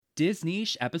Disney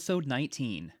Episode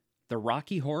 19, The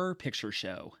Rocky Horror Picture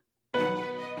Show.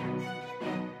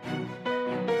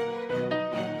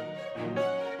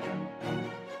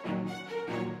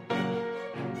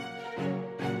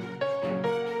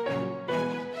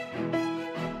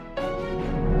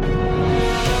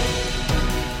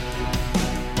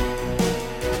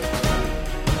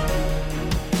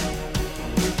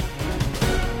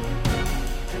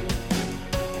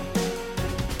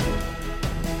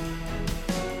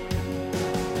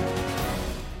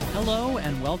 Hello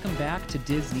and welcome back to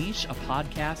Disney, a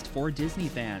podcast for Disney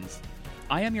fans.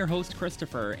 I am your host,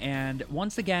 Christopher, and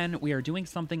once again, we are doing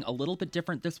something a little bit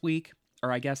different this week,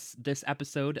 or I guess this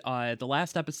episode. The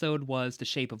last episode was The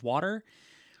Shape of Water,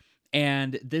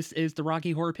 and this is The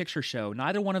Rocky Horror Picture Show.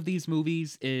 Neither one of these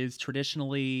movies is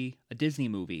traditionally a Disney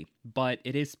movie, but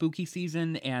it is spooky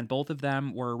season, and both of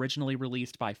them were originally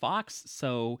released by Fox,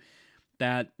 so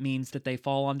that means that they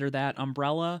fall under that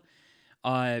umbrella.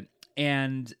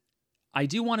 And I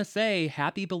do want to say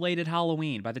happy belated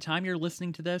Halloween. By the time you're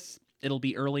listening to this, it'll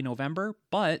be early November,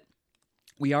 but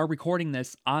we are recording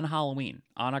this on Halloween,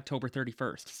 on October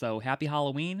 31st. So happy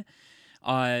Halloween.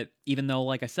 Even though,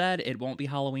 like I said, it won't be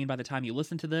Halloween by the time you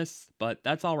listen to this, but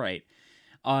that's all right.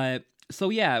 So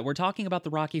yeah, we're talking about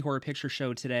the Rocky Horror Picture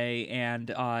Show today, and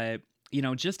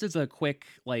just as a quick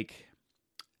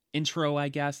intro, I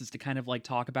guess, is to kind of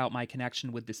talk about my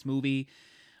connection with this movie.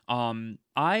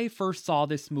 I first saw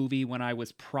this movie when I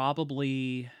was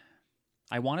probably,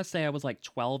 I want to say I was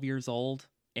 12 years old,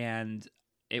 and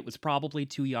it was probably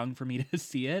too young for me to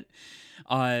see it.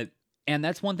 And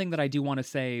that's one thing that I do want to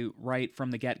say right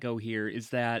from the get-go here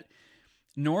is that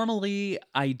normally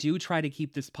I do try to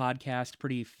keep this podcast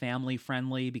pretty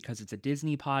family-friendly because it's a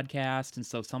Disney podcast, and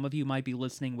so some of you might be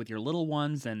listening with your little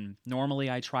ones, and normally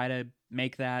I try to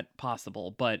make that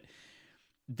possible, but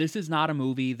this is not a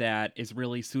movie that is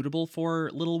really suitable for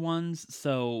little ones,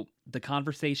 so the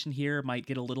conversation here might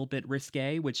get a little bit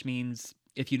risque, which means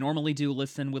if you normally do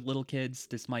listen with little kids,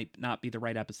 this might not be the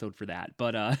right episode for that.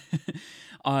 But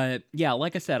yeah,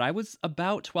 like I said, I was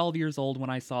about 12 years old when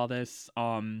I saw this.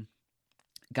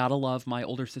 Gotta love my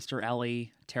older sister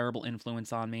Ellie, terrible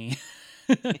influence on me.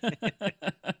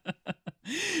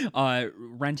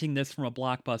 Renting this from a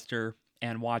Blockbuster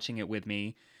and watching it with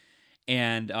me.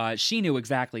 And she knew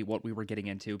exactly what we were getting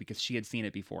into because she had seen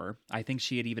it before. I think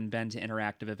she had even been to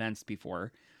interactive events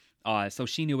before. So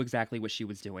she knew exactly what she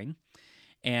was doing.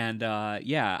 And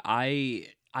yeah, I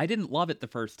didn't love it the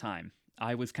first time.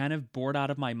 I was kind of bored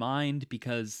out of my mind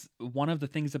because one of the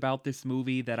things about this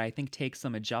movie that I think takes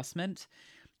some adjustment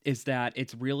is that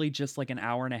it's really just like an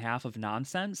hour and a half of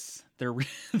nonsense. There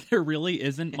really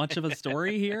isn't much of a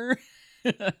story here.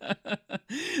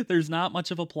 There's not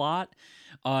much of a plot.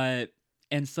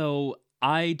 And so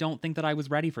I don't think that I was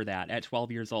ready for that at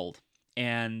 12 years old.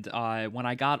 And when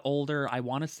I got older, I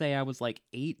want to say I was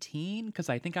 18, because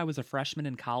I think I was a freshman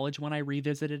in college when I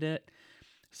revisited it.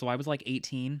 So I was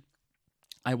 18.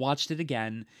 I watched it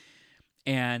again.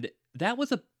 And that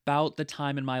was about the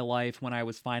time in my life when I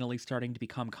was finally starting to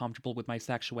become comfortable with my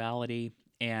sexuality,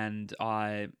 and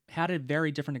had a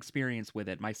very different experience with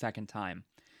it my second time.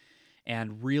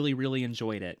 And really, really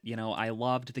enjoyed it. I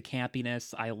loved the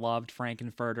campiness. I loved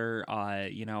Frankenfurter.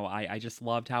 I just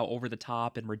loved how over the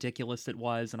top and ridiculous it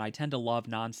was. And I tend to love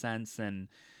nonsense. And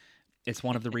it's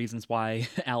one of the reasons why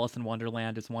Alice in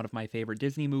Wonderland is one of my favorite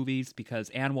Disney movies,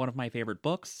 and one of my favorite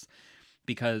books,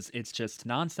 because it's just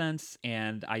nonsense.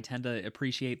 And I tend to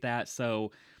appreciate that.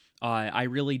 So I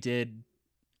really did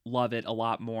love it a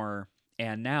lot more.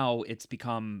 And now it's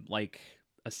become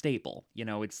a staple.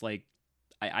 It's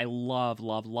I love,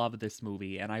 love, love this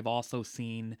movie, and I've also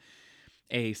seen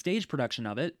a stage production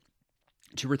of it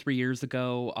 2 or 3 years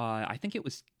ago. I think it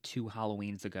was 2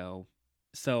 Halloweens ago.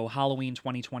 So Halloween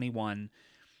 2021,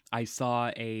 I saw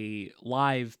a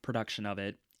live production of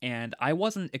it, and I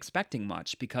wasn't expecting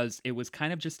much because it was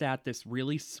kind of just at this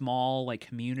really small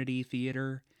community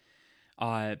theater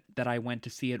that I went to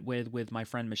see it with my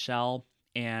friend Michelle,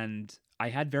 and I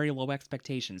had very low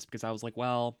expectations because I was like,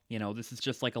 well, this is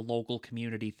just a local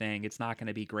community thing. It's not going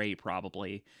to be great,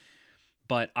 probably.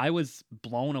 But I was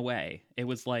blown away. It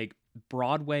was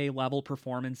Broadway level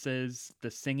performances. The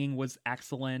singing was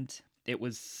excellent. It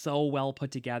was so well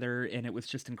put together, and it was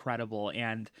just incredible.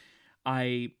 And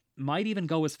I might even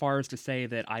go as far as to say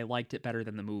that I liked it better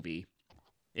than the movie.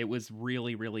 It was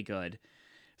really, really good.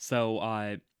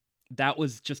 So that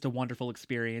was just a wonderful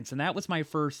experience. And that was my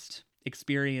first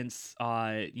experience,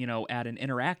 at an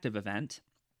interactive event,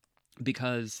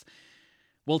 because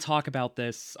we'll talk about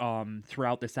this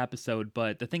throughout this episode,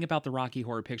 but the thing about the Rocky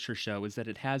Horror Picture Show is that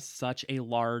it has such a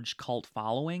large cult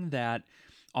following that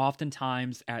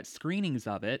oftentimes at screenings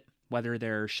of it, whether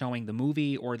they're showing the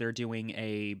movie or they're doing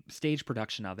a stage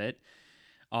production of it,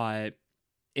 uh,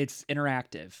 it's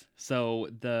interactive. So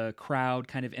the crowd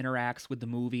kind of interacts with the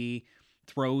movie,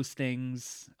 throws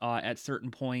things at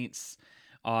certain points,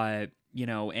 and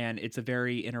it's a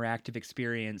very interactive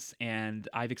experience. And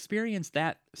I've experienced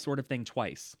that sort of thing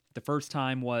twice. The first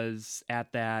time was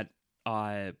at that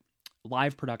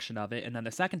live production of it, and then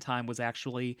the second time was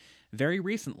actually very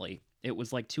recently. It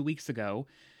was like 2 weeks ago,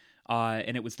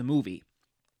 and it was the movie.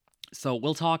 So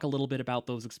we'll talk a little bit about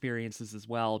those experiences as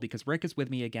well, because Rick is with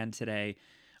me again today.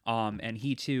 And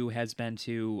he too has been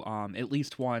to at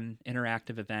least one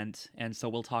interactive event, and so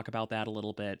we'll talk about that a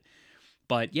little bit.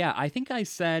 But yeah, I think I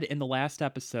said in the last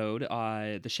episode,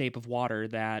 The Shape of Water,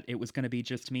 that it was going to be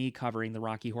just me covering the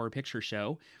Rocky Horror Picture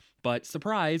Show. But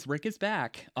surprise, Rick is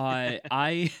back.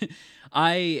 I've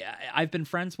been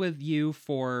friends with you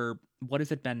for, what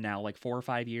has it been now, like 4 or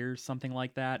 5 years, something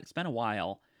like that. It's been a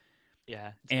while.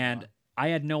 Yeah. And I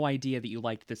had no idea that you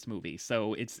liked this movie.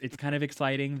 So it's kind of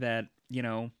exciting that,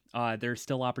 there's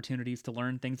still opportunities to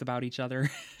learn things about each other.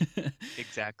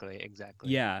 Exactly.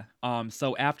 Yeah.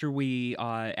 So after we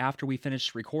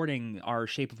finished recording our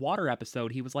Shape of Water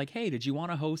episode, he was like, "Hey, did you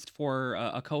want to host for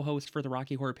a co-host for the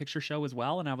Rocky Horror Picture Show as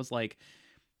well?" And I was like,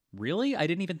 "Really? I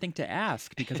didn't even think to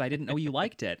ask because I didn't know you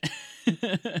liked it."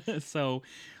 So,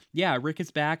 yeah, Rick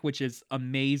is back, which is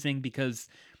amazing because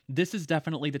this is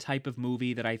definitely the type of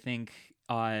movie that I think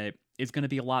is going to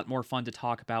be a lot more fun to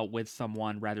talk about with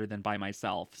someone rather than by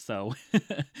myself. So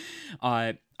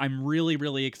I'm really,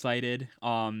 really excited.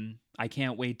 I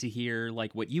can't wait to hear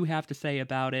like what you have to say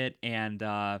about it. And,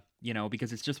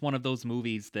 because it's just one of those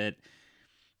movies that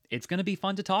it's going to be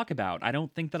fun to talk about. I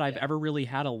don't think that I've ever really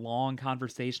had a long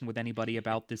conversation with anybody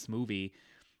about this movie.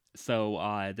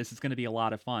 So this is going to be a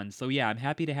lot of fun. So yeah, I'm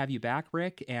happy to have you back,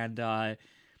 Rick. And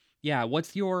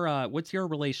what's your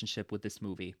relationship with this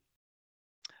movie?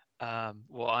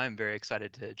 Well, I'm very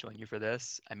excited to join you for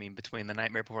this. I mean, between The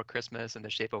Nightmare Before Christmas and The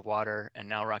Shape of Water and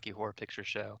now Rocky Horror Picture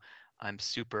Show, I'm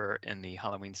super in the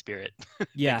Halloween spirit.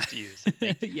 Yeah. Thanks to you. So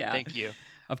Yeah, thank you.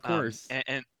 of Um, course. and,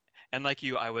 and and like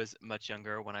you, I was much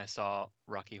younger when I saw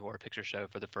Rocky Horror Picture Show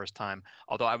for the first time.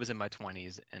 Although I was in my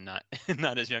 20s and not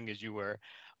not as young as you were.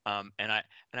 And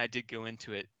I did go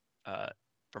into it uh,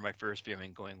 for my first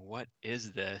viewing, going, "What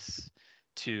is this?"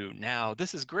 To now,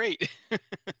 this is great.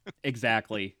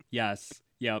 Exactly. Yes.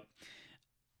 Yep.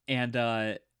 And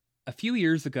a few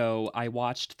years ago, I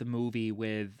watched the movie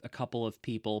with a couple of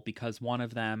people because one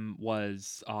of them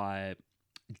was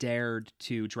dared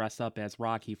to dress up as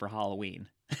Rocky for Halloween.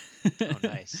 Oh,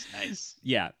 nice.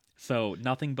 Yeah. So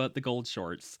nothing but the gold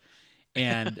shorts.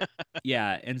 And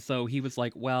yeah. And so he was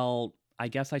like, well, I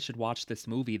guess I should watch this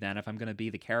movie then if I'm going to be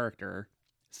the character.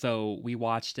 So we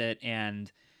watched it, and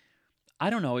I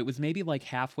don't know, it was maybe like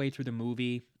halfway through the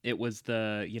movie. It was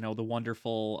the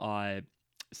wonderful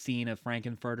scene of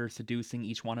Frankenfurter seducing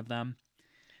each one of them.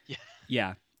 Yeah.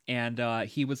 Yeah. And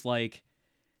he was like,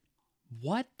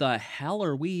 "What the hell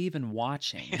are we even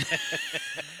watching?"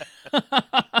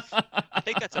 I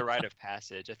think that's a rite of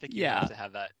passage. I think you Yeah. have to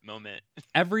have that moment.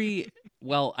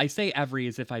 Well, I say every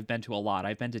as if I've been to a lot.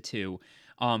 I've been to two.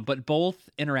 But both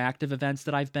interactive events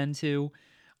that I've been to,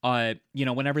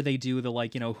 whenever they do the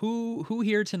like, who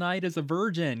here tonight is a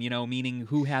virgin, meaning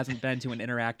who hasn't been to an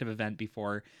interactive event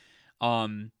before.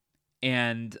 And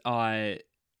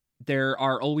there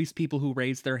are always people who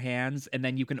raise their hands, and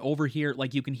then you can overhear,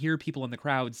 like, you can hear people in the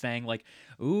crowd saying like,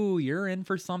 "Ooh, you're in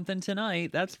for something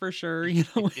tonight, that's for sure."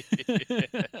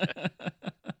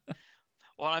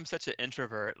 Well, I'm such an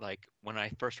introvert. Like when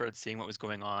I first started seeing what was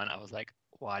going on, I was like,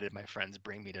 why did my friends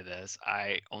bring me to this?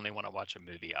 I only want to watch a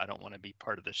movie. I don't want to be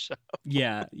part of the show.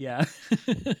 Yeah, yeah.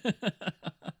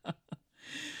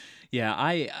 Yeah,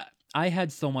 I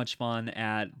had so much fun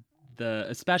at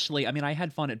especially, I mean, I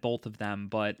had fun at both of them,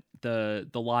 but the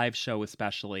live show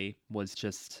especially was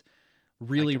just I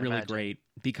really, can really imagine. great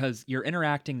because you're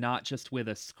interacting not just with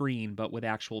a screen but with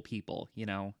actual people.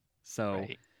 So,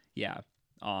 Right. yeah.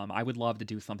 I would love to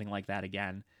do something like that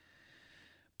again.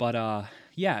 But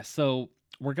yeah, so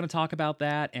we're going to talk about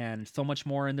that and so much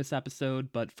more in this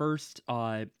episode, but first,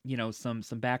 some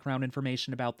background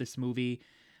information about this movie.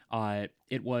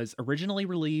 It was originally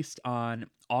released on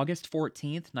August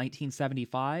 14th,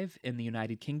 1975 in the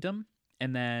United Kingdom,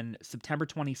 and then September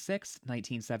 26th,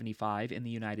 1975 in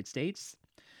the United States.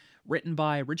 Written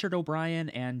by Richard O'Brien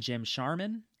and Jim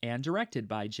Sharman, and directed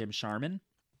by Jim Sharman.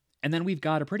 And then we've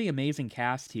got a pretty amazing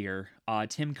cast here.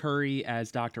 Tim Curry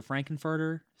as Dr.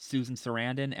 Frankenfurter, Susan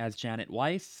Sarandon as Janet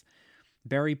Weiss,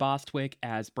 Barry Bostwick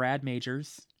as Brad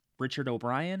Majors, Richard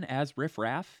O'Brien as Riff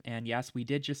Raff, and yes, we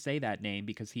did just say that name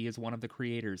because he is one of the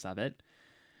creators of it.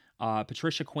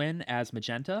 Patricia Quinn as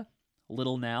Magenta,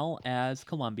 Little Nell as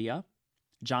Columbia,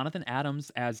 Jonathan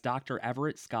Adams as Dr.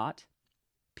 Everett Scott,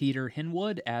 Peter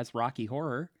Hinwood as Rocky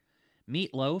Horror,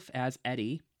 Meatloaf as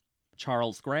Eddie,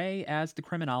 Charles Gray as the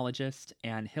criminologist,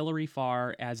 and Hilary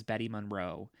Farr as Betty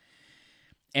Monroe.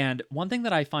 And one thing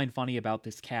that I find funny about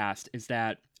this cast is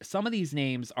that some of these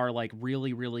names are like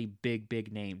really, really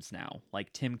big names now,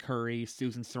 like Tim Curry,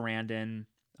 Susan Sarandon,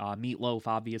 Meatloaf,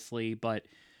 obviously, but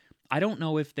I don't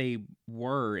know if they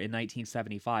were in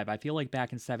 1975. I feel like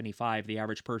back in 75, the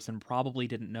average person probably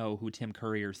didn't know who Tim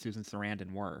Curry or Susan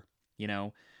Sarandon were, you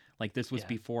know? Like this was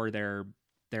before their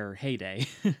heyday.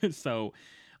 So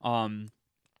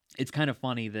it's kind of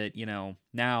funny that, you know,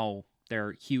 now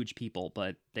they're huge people,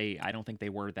 but I don't think they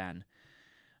were then.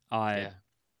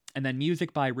 And then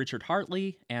music by Richard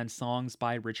Hartley and songs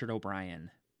by Richard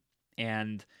O'Brien.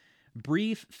 And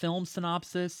brief film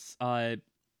synopsis,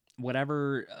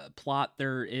 whatever plot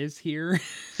there is here.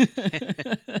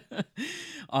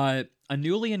 A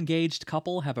newly engaged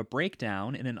couple have a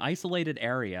breakdown in an isolated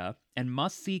area and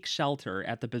must seek shelter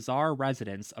at the bizarre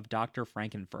residence of Dr.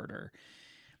 Frankenfurter.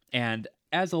 And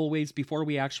as always, before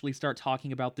we actually start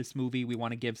talking about this movie, we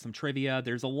want to give some trivia.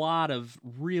 There's a lot of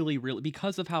really,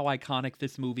 because of how iconic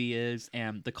this movie is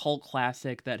and the cult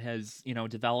classic that has, you know,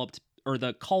 developed, or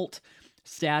the cult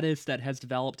status that has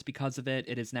developed because of it.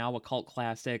 It is now a cult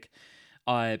classic.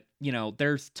 You know,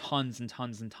 there's tons and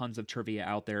tons and tons of trivia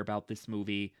out there about this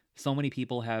movie. So many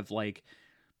people have like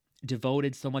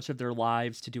devoted so much of their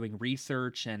lives to doing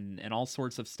research and all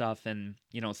sorts of stuff, and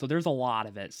you know, so there's a lot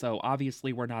of it. So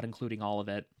obviously we're not including all of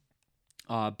it,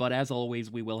 but as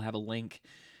always, we will have a link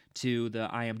to the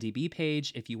IMDb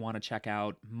page if you want to check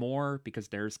out more, because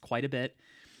there's quite a bit.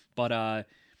 But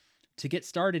to get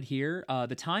started here,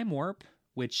 the Time Warp,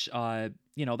 which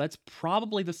you know, that's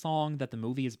probably the song that the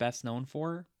movie is best known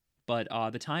for, but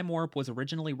the Time Warp was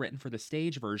originally written for the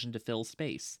stage version to fill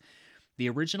space. The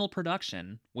original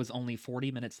production was only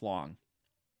 40 minutes long.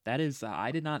 That is,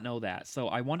 I did not know that. So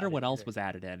I wonder what else was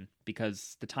added in,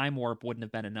 because the Time Warp wouldn't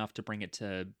have been enough to bring it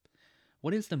to,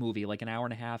 what is the movie? Like an hour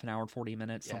and a half, an hour and 40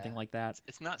 minutes, something like that?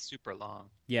 It's not super long.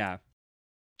 Yeah.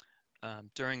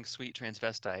 During Sweet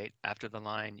Transvestite, after the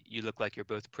line, "You look like you're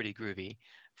both pretty groovy,"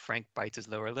 Frank bites his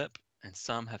lower lip, and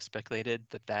some have speculated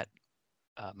that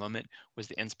moment was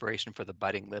the inspiration for the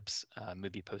biting lips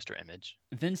movie poster image.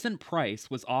 Vincent Price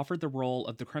was offered the role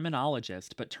of the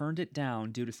criminologist, but turned it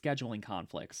down due to scheduling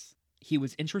conflicts. He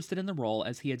was interested in the role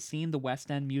as he had seen the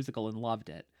West End musical and loved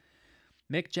it.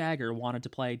 Mick Jagger wanted to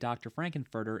play Dr.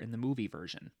 Frankenfurter in the movie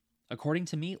version. According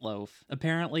to Meatloaf,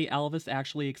 apparently Elvis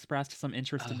actually expressed some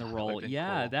interest in the role.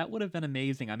 Yeah, cool. That would have been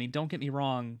amazing. I mean, don't get me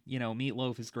wrong, you know,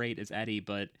 Meatloaf is great as Eddie,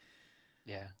 but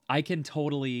yeah, I can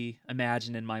totally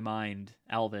imagine in my mind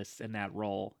Elvis in that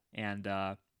role. And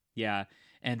yeah,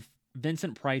 and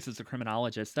Vincent Price as a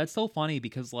criminologist. That's so funny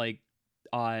because like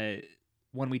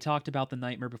when we talked about The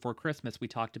Nightmare Before Christmas, we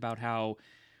talked about how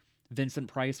Vincent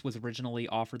Price was originally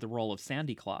offered the role of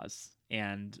Sandy Claus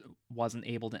and wasn't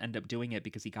able to end up doing it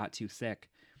because he got too sick.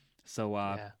 So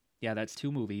yeah, that's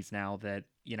two movies now that,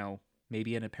 you know,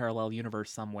 maybe in a parallel universe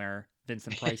somewhere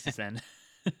Vincent Price is in.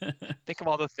 Think of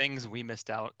all the things we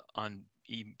missed out on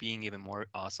being even more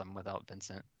awesome without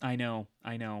Vincent. I know.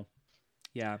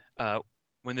 Yeah.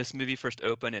 When this movie first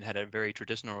opened, it had a very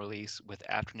traditional release with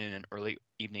afternoon and early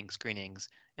evening screenings,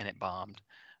 and it bombed.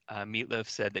 Meatloaf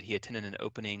said that he attended an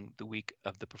opening the week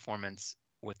of the performance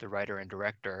with the writer and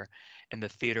director, and the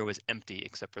theater was empty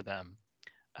except for them.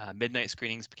 Midnight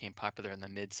screenings became popular in the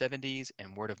mid-'70s,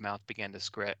 and word of mouth began to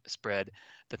spread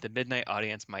that the midnight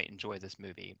audience might enjoy this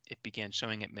movie. It began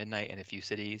showing at midnight in a few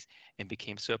cities and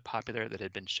became so popular that it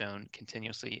had been shown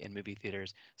continuously in movie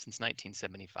theaters since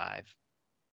 1975.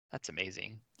 That's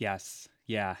amazing. Yes.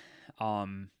 Yeah.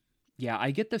 Yeah,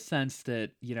 I get the sense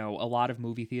that, you know, a lot of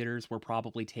movie theaters were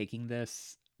probably taking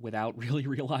this without really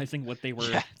realizing what they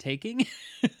were taking.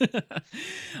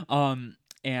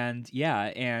 And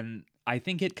yeah, and I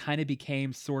think it kind of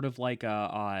became sort of like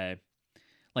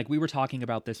like we were talking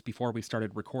about this before we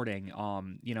started recording,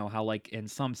 you know, how like in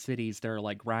some cities there are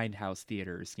like grindhouse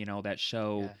theaters, you know, that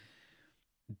show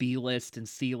B-list and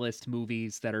C-list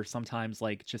movies that are sometimes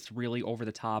like just really over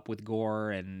the top with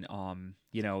gore, and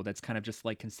you know, that's kind of just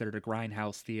like considered a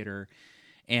grindhouse theater.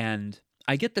 And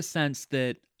I get the sense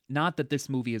that, not that this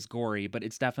movie is gory, but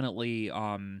it's definitely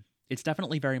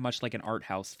very much like an art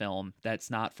house film that's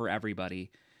not for everybody,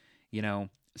 you know.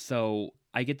 So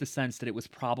I get the sense that it was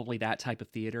probably that type of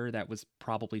theater that was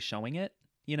probably showing it,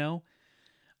 you know.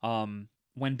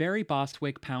 When Barry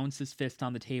Bostwick pounds his fist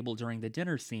on the table during the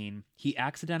dinner scene, he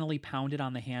accidentally pounded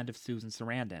on the hand of Susan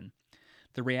Sarandon.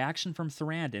 The reaction from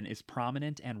Sarandon is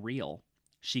prominent and real.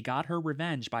 She got her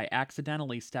revenge by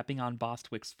accidentally stepping on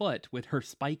Bostwick's foot with her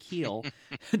spike heel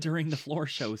during the floor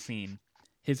show scene.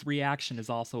 His reaction is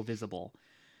also visible.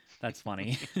 That's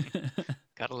funny.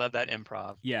 Gotta love that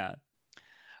improv. Yeah.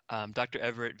 Dr.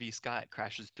 Everett V. Scott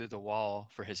crashes through the wall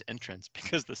for his entrance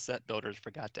because the set builders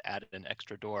forgot to add an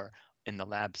extra door in the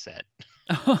lab set.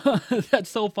 That's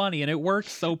so funny, and it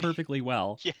works so perfectly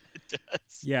well. Yeah, it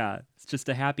does. Yeah, it's just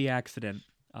a happy accident.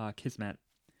 Kismet.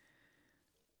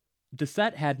 The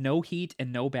set had no heat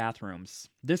and no bathrooms.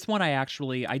 This one I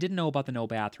didn't know about the no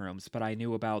bathrooms, but I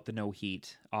knew about the no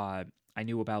heat. I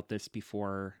knew about this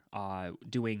before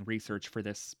doing research for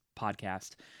this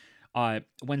podcast.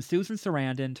 When Susan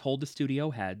Sarandon told the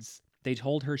studio heads, they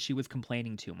told her she was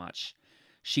complaining too much.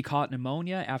 She caught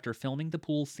pneumonia after filming the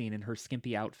pool scene in her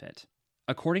skimpy outfit.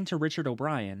 According to Richard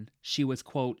O'Brien, she was,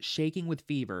 quote, shaking with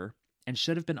fever and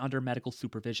should have been under medical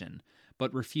supervision,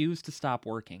 but refused to stop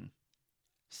working.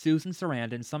 Susan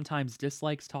Sarandon sometimes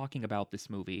dislikes talking about this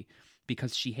movie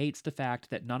because she hates the fact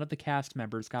that none of the cast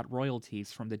members got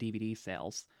royalties from the DVD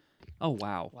sales. Oh,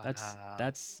 wow.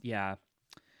 That's yeah.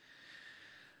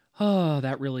 Oh,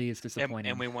 that really is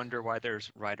disappointing. And we wonder why there's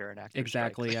writer and actor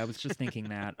Exactly. strikes. I was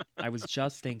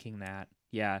just thinking that.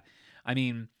 Yeah. I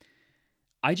mean,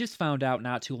 I just found out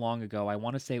not too long ago. I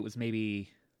want to say it was maybe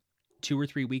 2 or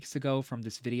 3 weeks ago from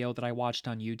this video that I watched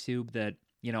on YouTube that,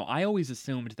 I always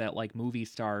assumed that like movie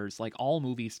stars, like all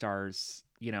movie stars,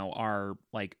 are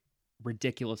like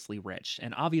ridiculously rich.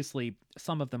 And obviously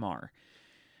some of them are.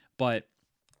 But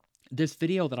this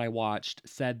video that I watched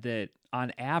said that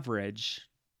on average,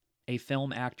 a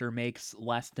film actor makes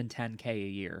less than 10K a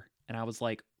year. And I was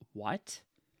like, what?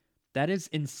 That is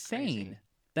insane. Crazy.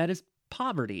 That is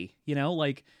poverty,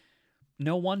 like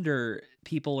no wonder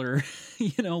people are,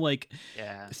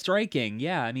 Yeah. striking.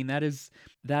 Yeah. I mean, that is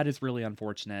really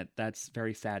unfortunate. That's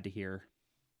very sad to hear.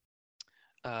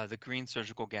 The green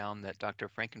surgical gown that Dr.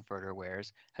 Frankenfurter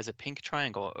wears has a pink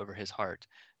triangle over his heart.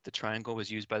 The triangle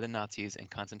was used by the Nazis in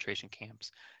concentration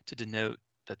camps to denote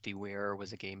that the wearer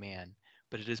was a gay man,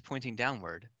 but it is pointing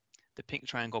downward. The pink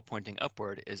triangle pointing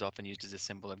upward is often used as a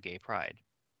symbol of gay pride.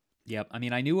 Yep. I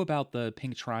mean, I knew about the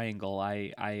pink triangle.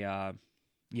 I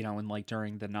and like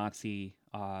during the Nazi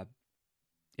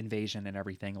invasion and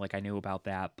everything, like I knew about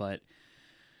that, but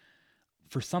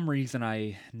for some reason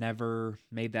I never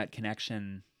made that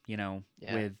connection,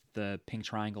 with the pink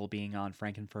triangle being on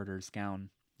Frankenfurter's gown.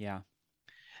 Yeah.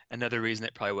 Another reason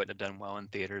it probably wouldn't have done well in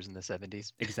theaters in the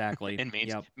 70s. Exactly. In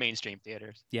Yep. mainstream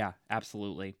theaters. Yeah,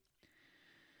 absolutely.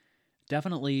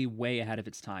 Definitely way ahead of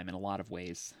its time in a lot of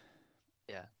ways.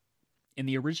 Yeah. In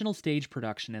the original stage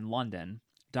production in London,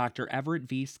 Dr. Everett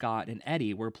V. Scott and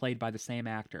Eddie were played by the same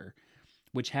actor,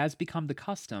 which has become the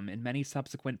custom in many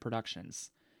subsequent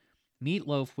productions.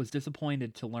 Meatloaf was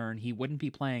disappointed to learn he wouldn't be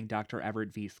playing Dr.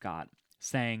 Everett V. Scott,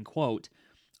 saying, quote,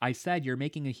 I said you're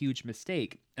making a huge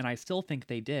mistake, and I still think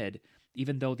they did,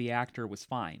 even though the actor was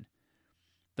fine.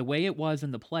 The way it was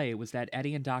in the play was that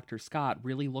Eddie and Dr. Scott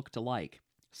really looked alike,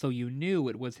 so you knew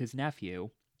it was his nephew,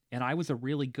 and I was a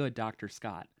really good Dr.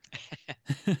 Scott.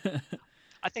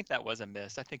 I think that was a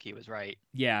miss. I think he was right.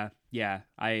 Yeah.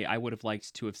 I would have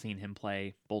liked to have seen him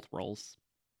play both roles.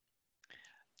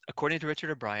 According to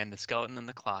Richard O'Brien, the skeleton in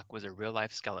the clock was a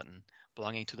real-life skeleton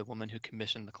belonging to the woman who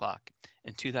commissioned the clock.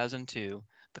 In 2002,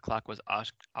 the clock was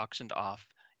auctioned off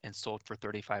and sold for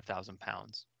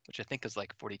 £35,000, which I think is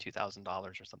like $42,000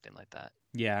 or something like that.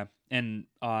 Yeah, and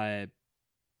I'm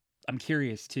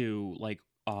curious too, like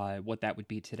what that would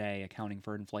be today, accounting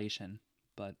for inflation.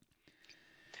 But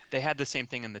they had the same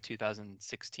thing in the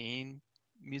 2016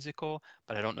 musical,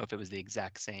 but I don't know if it was the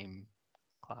exact same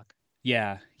clock.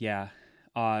 Yeah.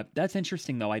 That's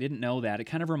interesting though. I didn't know that. It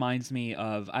kind of reminds me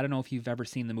of, I don't know if you've ever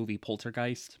seen the movie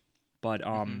Poltergeist, but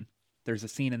there's a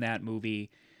scene in that movie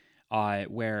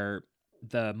where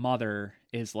the mother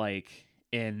is like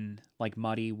in like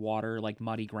muddy water, like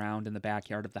muddy ground in the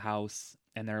backyard of the house,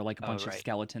 and there are like a bunch of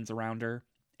skeletons around her,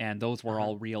 and those were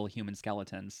all real human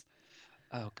skeletons.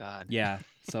 Oh God. Yeah,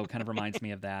 so it kind of reminds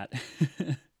me of that.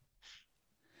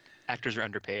 Actors are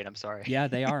underpaid, I'm sorry. Yeah,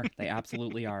 they are. They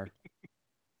absolutely are.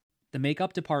 The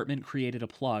makeup department created a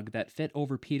plug that fit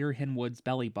over Peter Hinwood's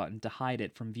belly button to hide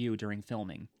it from view during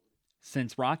filming.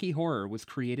 Since Rocky Horror was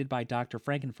created by Dr.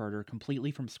 Frankenfurter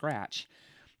completely from scratch,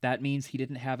 that means he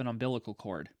didn't have an umbilical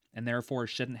cord, and therefore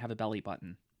shouldn't have a belly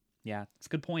button. Yeah, it's a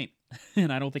good point,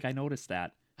 and I don't think I noticed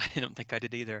that. I don't think I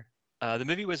did either. The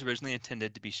movie was originally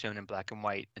intended to be shown in black and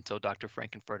white until Dr.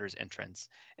 Frankenfurter's entrance,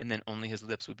 and then only his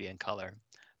lips would be in color.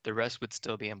 The rest would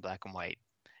still be in black and white.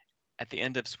 At the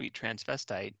end of Sweet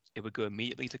Transvestite, it would go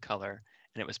immediately to color,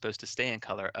 and it was supposed to stay in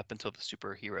color up until the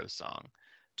superhero song.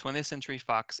 20th Century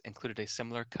Fox included a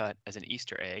similar cut as an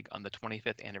Easter egg on the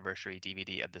 25th anniversary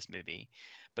DVD of this movie,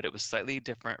 but it was slightly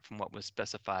different from what was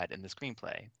specified in the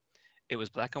screenplay. It was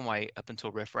black and white up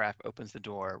until Riff Raff opens the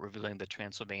door, revealing the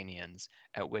Transylvanians,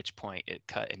 at which point it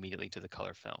cut immediately to the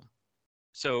color film.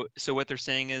 So what they're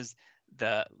saying is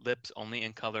the lips only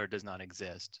in color does not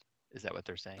exist. Is that what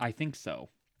they're saying? I think so.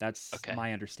 That's Okay.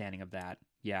 my understanding of that.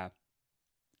 Yeah.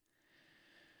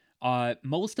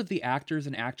 Most of the actors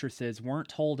and actresses weren't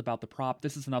told about the prop.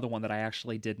 This is another one that I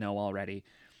actually did know already.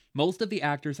 Most of the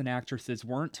actors and actresses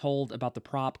weren't told about the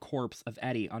prop corpse of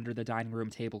Eddie under the dining room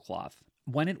tablecloth.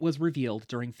 When it was revealed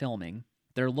during filming,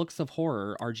 their looks of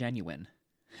horror are genuine.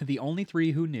 The only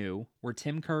three who knew were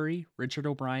Tim Curry, Richard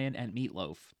O'Brien, and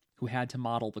Meatloaf, who had to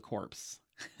model the corpse.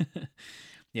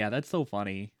 Yeah, that's so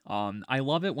funny. I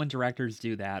love it when directors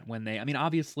do that when they, I mean,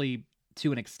 obviously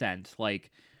to an extent,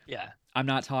 like, Yeah. I'm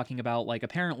not talking about, like,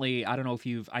 apparently, I don't know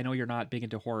if I know you're not big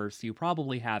into horror, so you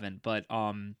probably haven't, but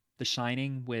The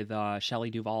Shining with Shelley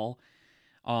Duvall,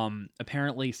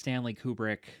 apparently Stanley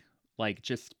Kubrick, like,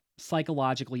 just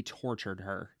psychologically tortured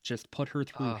her, just put her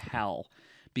through hell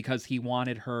because he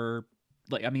wanted her,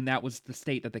 like, I mean, that was the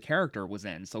state that the character was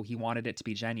in, so he wanted it to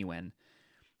be genuine.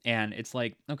 And it's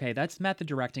like, okay, that's method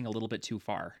directing a little bit too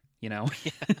far, you know?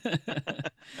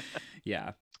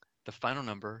 Yeah. The final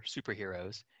number,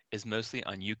 Superheroes, is mostly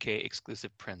on UK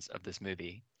exclusive prints of this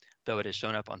movie, though it has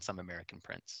shown up on some American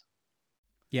prints.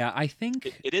 Yeah, I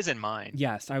think it is in mine.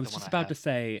 Yes, I was just about to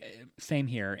say, same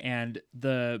here. And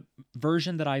the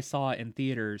version that I saw in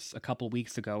theaters a couple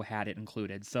weeks ago had it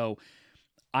included. So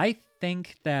I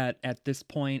think that at this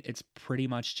point, it's pretty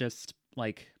much just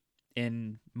like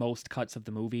in most cuts of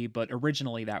the movie, but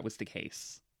originally that was the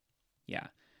case. Yeah.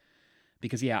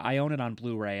 Because yeah, I own it on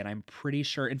Blu-ray and I'm pretty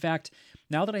sure, in fact,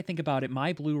 now that I think about it,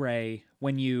 my Blu-ray,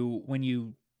 when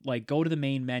you like go to the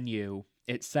main menu,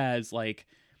 it says like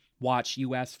watch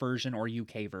US version or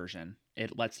UK version.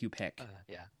 It lets you pick.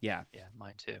 Yeah,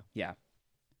 mine too. Yeah.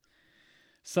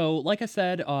 So like I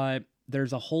said,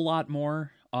 there's a whole lot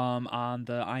more on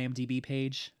the IMDb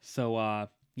page. So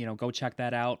go check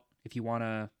that out if you want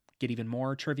to get even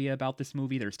more trivia about this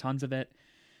movie. There's tons of it.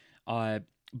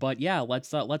 But yeah,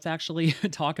 let's actually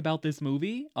talk about this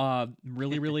movie.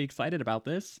 Really excited about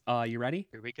this. You ready?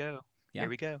 Here we go. Yeah. Here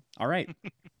we go. All right.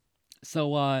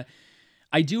 So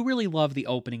I do really love the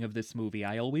opening of this movie.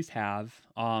 I always have.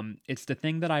 It's the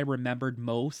thing that I remembered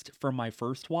most from my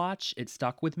first watch. It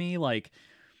stuck with me. Like,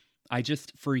 I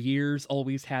just, for years,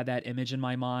 always had that image in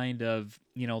my mind of,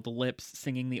 the Lips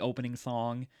singing the opening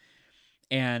song.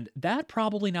 And that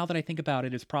probably, now that I think about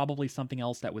it, is probably something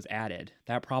else that was added.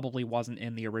 That probably wasn't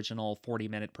in the original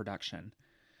 40-minute production.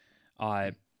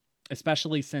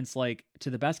 Especially since, like, to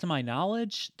the best of my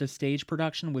knowledge, the stage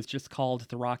production was just called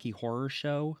The Rocky Horror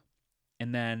Show.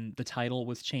 And then the title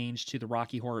was changed to The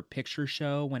Rocky Horror Picture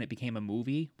Show when it became a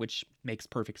movie, which makes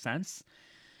perfect sense.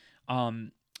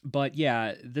 But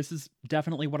yeah, this is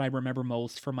definitely what I remember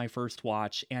most from my first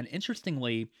watch. And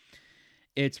interestingly,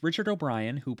 it's Richard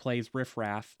O'Brien, who plays Riff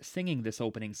Raff, singing this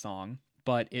opening song,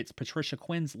 but it's Patricia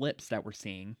Quinn's lips that we're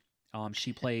seeing.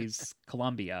 She plays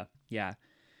Columbia. Yeah.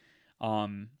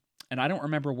 And I don't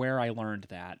remember where I learned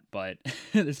that, but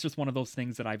it's just one of those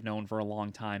things that I've known for a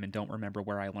long time and don't remember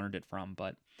where I learned it from.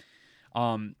 But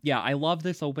yeah, I love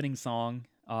this opening song.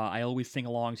 I always sing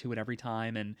along to it every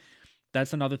time. And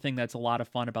that's another thing that's a lot of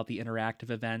fun about the interactive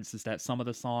events is that some of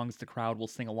the songs the crowd will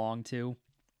sing along to.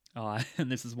 And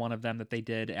this is one of them that they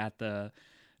did at the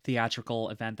theatrical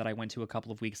event that I went to a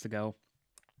couple of weeks ago.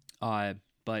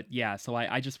 But yeah, so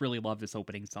I just really love this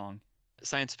opening song.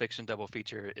 Science fiction double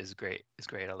feature is great.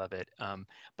 I love it.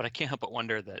 But I can't help but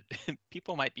wonder that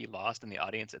people might be lost in the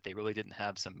audience if they really didn't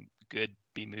have some good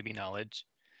B-movie knowledge.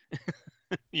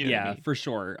 Yeah, I mean? For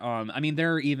sure. I mean,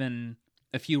 there are even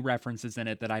a few references in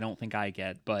it that I don't think I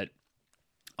get, but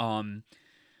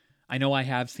I know I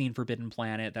have seen Forbidden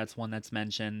Planet. That's one that's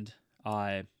mentioned.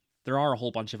 There are a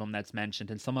whole bunch of them that's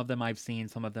mentioned, and some of them I've seen,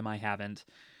 some of them I haven't.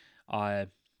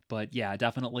 But yeah,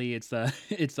 definitely it's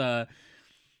a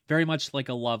very much like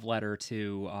a love letter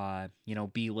to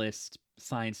B-list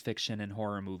science fiction and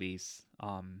horror movies.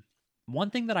 One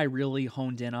thing that I really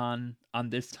honed in on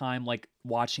this time, like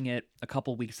watching it a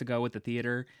couple weeks ago at the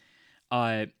theater,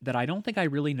 that I don't think I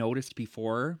really noticed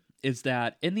before, is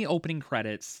that in the opening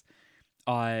credits,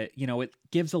 it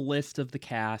gives a list of the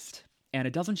cast, and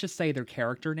it doesn't just say their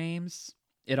character names.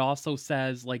 it also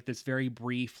says like this very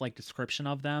brief like description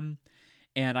of them,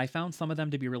 and I found some of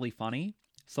them to be really funny,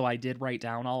 so I did write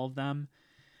down all of them.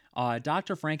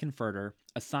 Dr. Frankenfurter,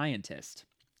 a scientist.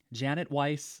 Janet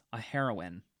Weiss, a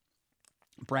heroine.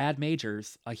 Brad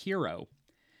Majors, a hero.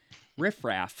 Riff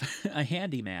Raff, a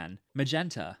handyman.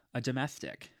 Magenta, a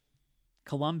domestic.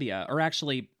 Columbia, or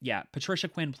actually, yeah, Patricia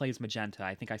Quinn plays Magenta.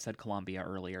 I think I said Columbia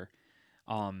earlier.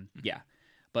 Yeah.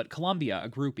 But Columbia, a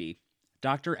groupie.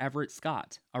 Dr. Everett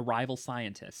Scott, a rival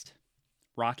scientist.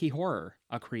 Rocky Horror,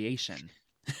 a creation.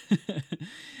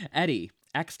 Eddie,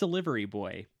 ex-delivery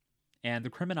boy. And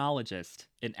the criminologist,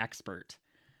 an expert.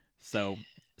 So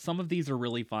some of these are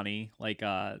really funny, like,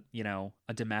 you know,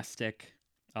 a domestic,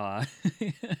 a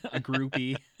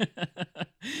groupie.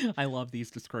 I love these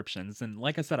descriptions. And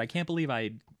like I said, I can't believe I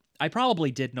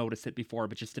probably did notice it before,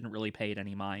 but just didn't really pay it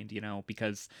any mind, you know,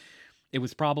 because it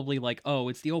was probably like, oh,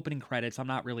 it's the opening credits. I'm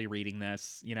not really reading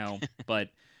this, you know, but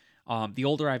the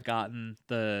older I've gotten,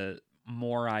 the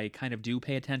more I kind of do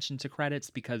pay attention to credits,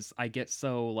 because I get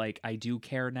so like, I do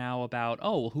care now about,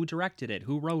 oh, who directed it,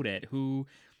 who wrote it, who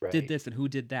did this and who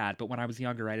did that. But when I was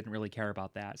younger, I didn't really care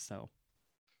about that. So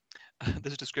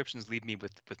those descriptions leave me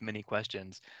with many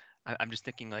questions. I'm just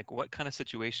thinking, like, what kind of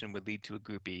situation would lead to a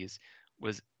groupies?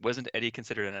 Wasn't Eddie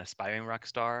considered an aspiring rock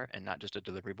star and not just a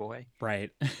delivery boy?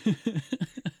 right.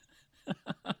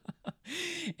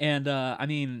 And I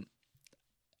mean,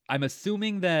 I'm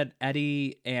assuming that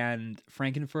Eddie and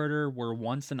Frankenfurter were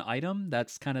once an item.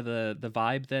 That's kind of the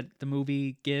vibe that the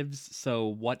movie gives. So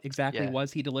what exactly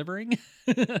was he delivering?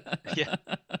 Yeah.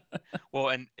 Well,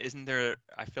 and isn't there,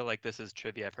 I feel like this is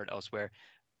trivia I've heard elsewhere,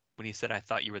 when he said, I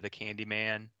thought you were the candy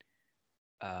man,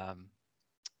 I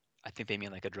think they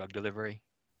mean like a drug delivery.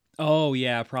 Oh,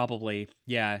 yeah, probably.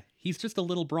 Yeah, he's just a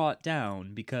little brought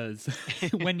down because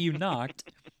when you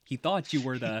knocked, he thought you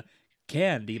were the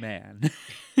candy man.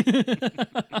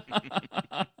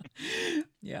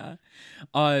 Yeah.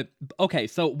 Okay,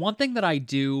 so one thing that I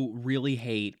do really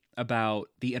hate about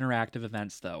the interactive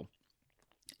events, though,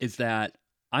 is that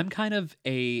I'm kind of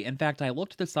in fact, I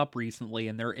looked this up recently,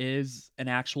 and there is an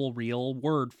actual real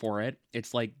word for it.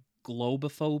 It's like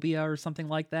globophobia or something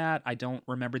like that. I don't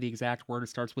remember the exact word. It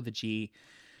starts with a G.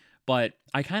 But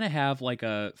I kind of have like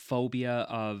a phobia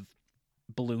of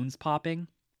balloons popping.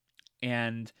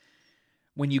 And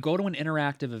when you go to an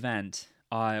interactive event,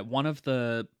 one of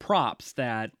the props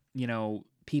that, you know,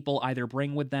 people either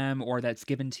bring with them or that's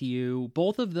given to you,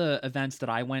 both of the events that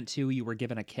I went to, you were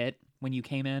given a kit when you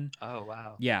came in. Oh,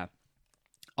 wow. Yeah.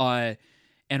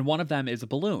 And one of them is a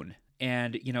balloon.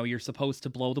 And, you know, you're supposed to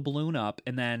blow the balloon up.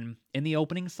 And then in the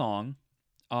opening song,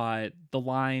 the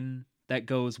line that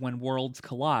goes, when worlds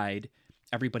collide,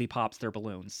 everybody pops their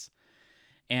balloons.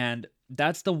 And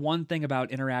that's the one thing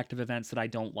about interactive events that I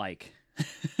don't like.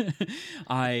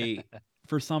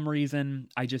 For some reason,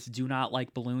 I just do not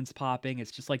like balloons popping.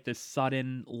 It's just like this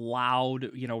sudden, loud,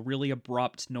 you know, really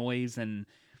abrupt noise. And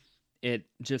it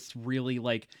just really,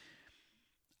 like,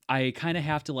 I kind of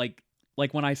have to like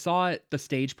when I saw the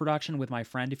stage production with my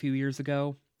friend a few years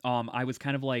ago, I was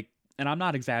kind of like, and I'm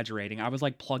not exaggerating, I was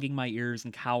like plugging my ears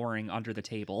and cowering under the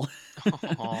table.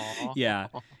 Yeah.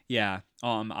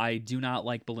 I do not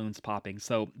like balloons popping.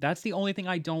 So that's the only thing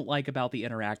I don't like about the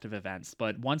interactive events.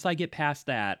 But once I get past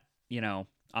that, you know,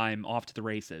 I'm off to the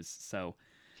races. So,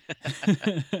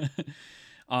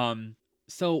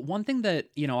 so one thing that,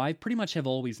 you know, I pretty much have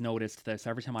always noticed this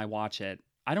every time I watch it.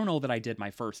 I don't know that I did my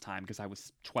first time because I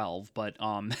was 12, but,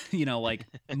 you know, like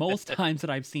most times that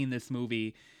I've seen this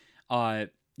movie,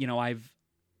 you know, I've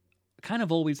kind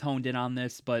of always honed in on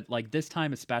this, but like this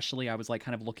time especially, I was like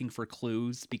kind of looking for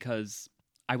clues because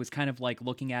I was kind of like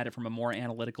looking at it from a more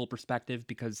analytical perspective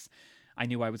because I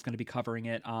knew I was going to be covering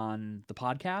it on the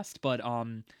podcast. But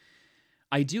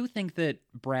I do think that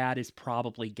Brad is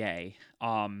probably gay.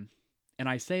 And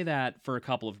I say that for a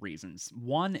couple of reasons.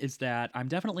 One is that I'm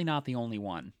definitely not the only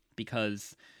one,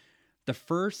 because the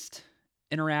first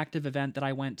interactive event that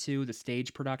I went to, the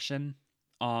stage production,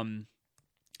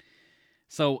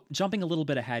 so jumping a little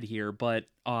bit ahead here, but,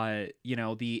 you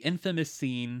know, the infamous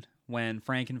scene when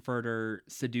Frankenfurter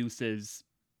seduces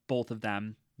both of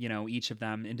them, you know, each of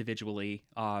them individually,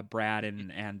 Brad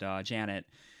and Janet,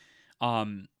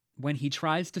 when he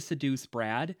tries to seduce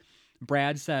Brad,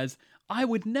 Brad says, "I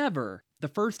would never." The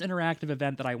first interactive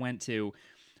event that I went to,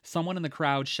 someone in the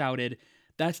crowd shouted,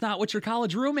 "That's not what your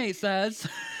college roommate says."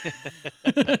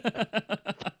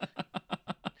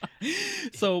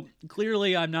 So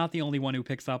clearly I'm not the only one who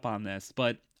picks up on this,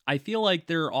 but I feel like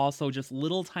there are also just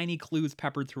little tiny clues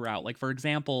peppered throughout. Like, for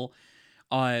example,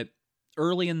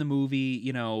 early in the movie,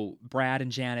 you know, Brad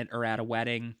and Janet are at a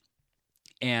wedding,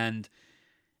 and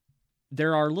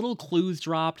there are little clues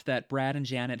dropped that Brad and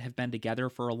Janet have been together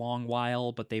for a long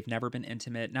while, but they've never been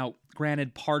intimate. Now,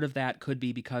 granted, part of that could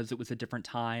be because it was a different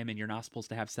time and you're not supposed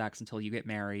to have sex until you get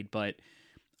married, but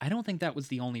I don't think that was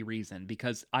the only reason,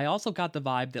 because I also got the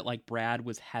vibe that like Brad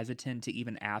was hesitant to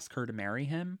even ask her to marry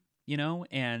him,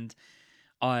 and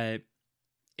uh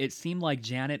it seemed like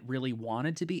Janet really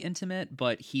wanted to be intimate,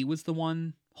 but he was the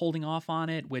one holding off on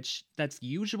it, which that's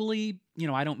usually,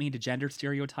 I don't mean to gender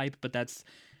stereotype, but that's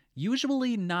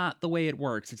usually not the way it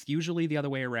works. It's usually the other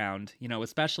way around,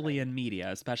 especially in media,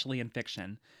 especially in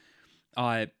fiction.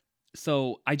 Uh,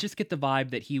 so I just get the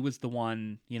vibe that he was the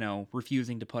one,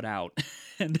 refusing to put out,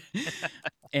 and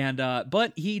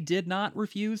but he did not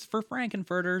refuse for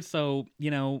Frankenfurter. So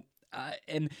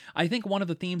and I think one of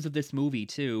the themes of this movie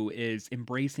too is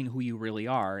embracing who you really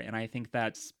are, and I think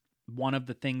that's one of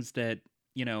the things that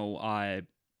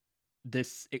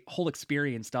this whole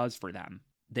experience does for them.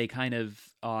 They kind of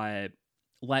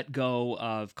let go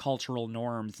of cultural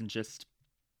norms and just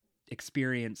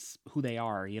experience who they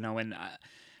are, and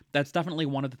that's definitely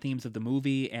one of the themes of the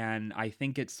movie. And I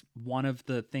think it's one of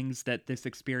the things that this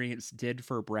experience did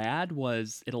for Brad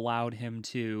was it allowed him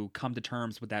to come to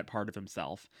terms with that part of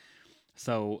himself.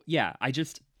 So yeah, I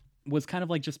just was kind of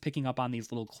like just picking up on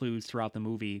these little clues throughout the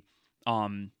movie.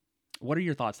 What are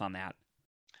your thoughts on that?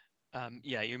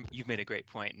 Yeah, you've made a great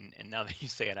point, and now that you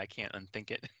say it, I can't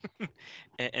unthink it.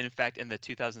 And in fact, in the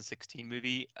 2016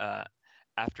 movie,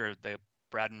 after the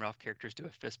Brad and Ralph characters do a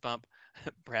fist bump,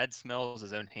 Brad smells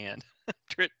his own hand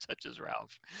after it touches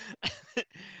Ralph.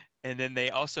 And then they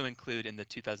also include in the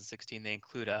 2016, they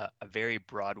include a very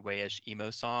Broadway-ish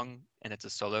emo song, and it's a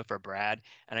solo for Brad.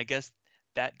 And I guess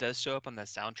that does show up on the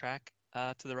soundtrack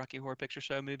to the Rocky Horror Picture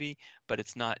Show movie, but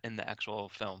it's not in the actual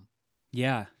film.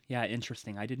 Yeah,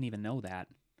 interesting. I didn't even know that.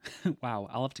 Wow,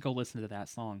 I'll have to go listen to that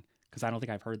song because I don't think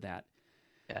I've heard that.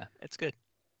 Yeah, it's good.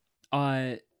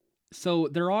 So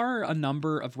there are a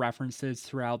number of references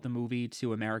throughout the movie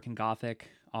to American Gothic.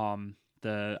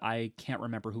 I can't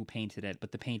remember who painted it,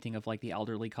 but the painting of like the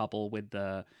elderly couple with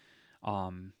the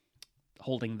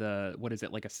holding the, what is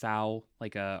it, like a sow,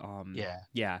 like a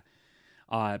yeah.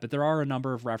 But there are a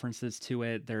number of references to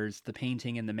it. There's the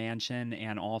painting in the mansion,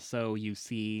 and also you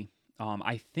see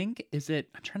I think, I'm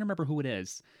trying to remember who it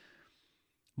is.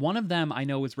 One of them I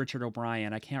know is Richard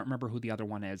O'Brien. I can't remember who the other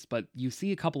one is, but you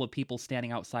see a couple of people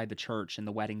standing outside the church in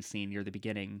the wedding scene near the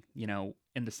beginning,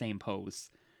 in the same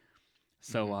pose.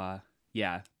 So,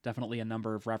 yeah, definitely a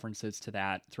number of references to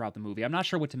that throughout the movie. I'm not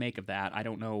sure what to make of that. I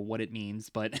don't know what it means,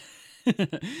 but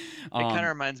it kind of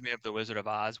reminds me of The Wizard of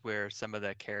Oz, where some of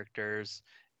the characters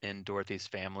in Dorothy's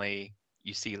family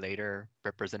you see later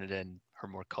represented in her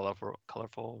more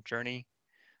colorful journey.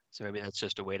 So maybe that's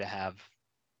just a way to have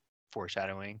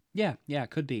foreshadowing. Yeah,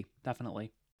 could be,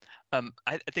 definitely.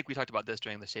 I think we talked about this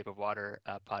during the Shape of Water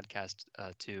podcast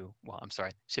too. Well, I'm sorry,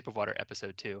 Shape of Water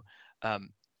episode 2.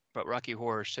 But Rocky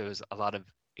Horror shows a lot of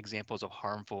examples of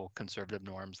harmful conservative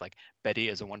norms, like Betty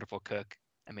is a wonderful cook.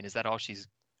 I mean, is that all she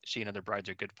and other brides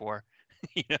are good for?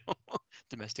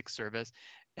 Domestic service.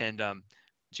 And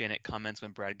Janet comments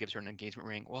when Brad gives her an engagement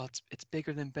ring, well, it's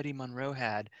bigger than Betty Monroe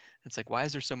had. It's like, why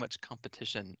is there so much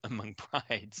competition among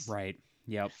brides? Right.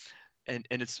 Yep. And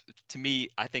it's, to me,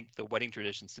 I think the wedding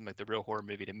tradition seemed like the real horror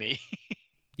movie to me.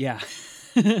 Yeah,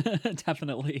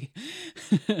 definitely.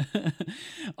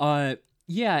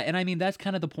 Yeah, and I mean that's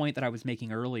kind of the point that I was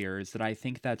making earlier, is that I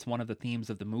think that's one of the themes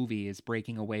of the movie is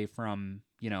breaking away from,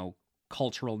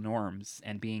 cultural norms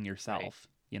and being yourself,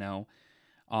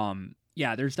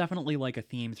 Yeah, there's definitely like a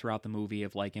theme throughout the movie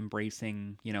of like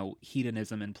embracing,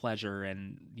 hedonism and pleasure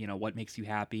and, what makes you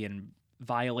happy, and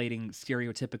violating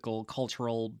stereotypical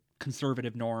cultural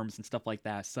conservative norms and stuff like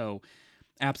that. So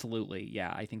absolutely.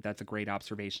 Yeah, I think that's a great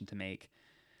observation to make.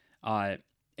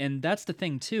 And that's the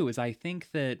thing too, is I think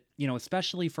that,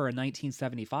 especially for a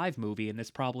 1975 movie, and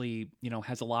this probably,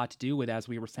 has a lot to do with, as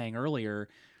we were saying earlier,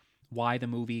 why the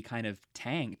movie kind of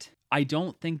tanked. I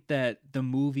don't think that the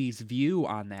movie's view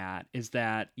on that is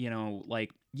that,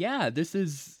 like, yeah, this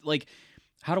is like,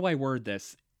 how do I word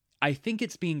this? I think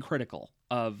it's being critical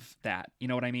of that. You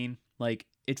know what I mean? Like,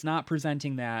 it's not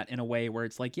presenting that in a way where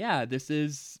it's like, yeah, this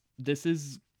is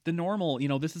the normal,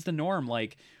 this is the norm.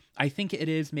 Like, I think it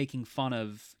is making fun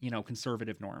of,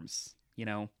 conservative norms,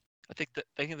 I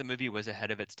think the movie was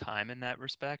ahead of its time in that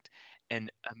respect, and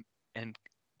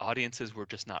audiences were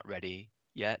just not ready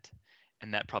yet,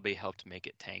 and that probably helped make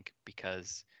it tank,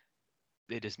 because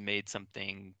they just made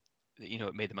something,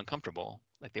 it made them uncomfortable.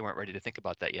 Like, they weren't ready to think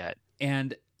about that yet.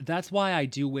 And that's why I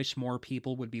do wish more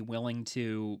people would be willing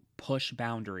to push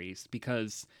boundaries,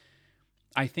 because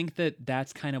I think that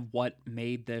that's kind of what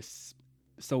made this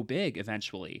so big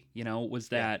eventually, was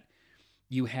Yeah. that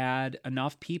you had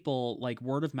enough people, like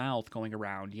word of mouth going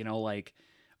around, like,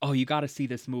 oh, you got to see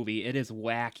this movie. It is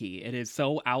wacky. It is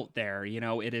so out there,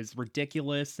 it is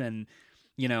ridiculous. And,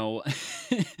 you know,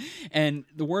 and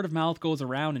the word of mouth goes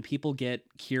around and people get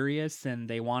curious and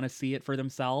they want to see it for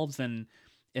themselves. And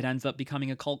it ends up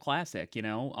becoming a cult classic.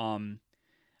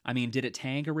 I mean, did it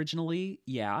tank originally?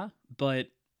 Yeah. But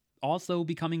also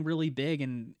becoming really big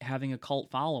and having a cult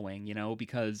following,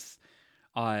 because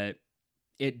uh,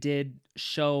 it did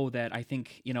show that I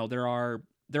think,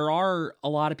 there are a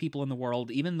lot of people in the world,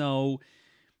 even though,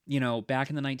 back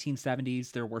in the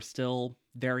 1970s, there were still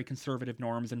very conservative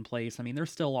norms in place. I mean, there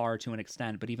still are to an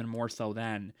extent, but even more so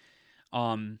then.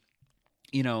 Um,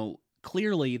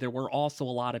 Clearly there were also a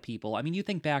lot of people. I mean, you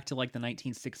think back to like the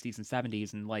 1960s and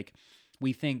 70s, and like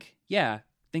we think, yeah,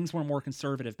 things were more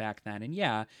conservative back then. And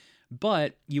yeah,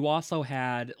 but you also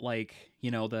had like,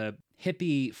 the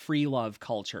hippie free love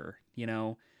culture,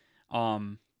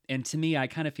 and to me, I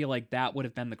kind of feel like that would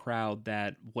have been the crowd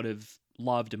that would have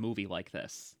loved a movie like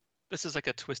this. This is like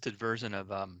a twisted version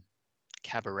of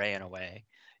Cabaret in a way,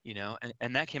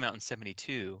 and that came out in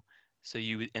 72. So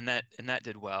and that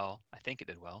did well. I think it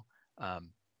did well. Um,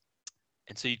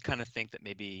 and so you'd kind of think that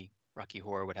maybe Rocky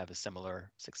Horror would have a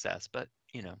similar success, but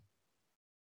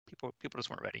people just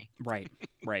weren't ready. Right,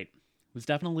 right. It was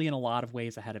definitely in a lot of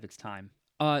ways ahead of its time.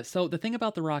 So the thing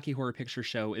about the Rocky Horror Picture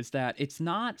Show is that it's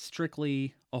not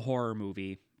strictly a horror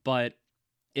movie, but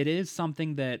it is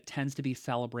something that tends to be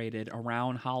celebrated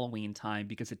around Halloween time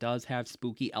because it does have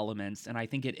spooky elements, and I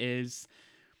think it is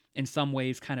in some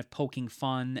ways kind of poking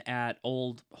fun at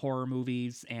old horror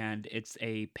movies, and it's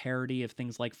a parody of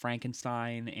things like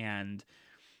Frankenstein and,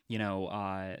 you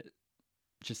know,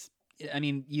 just I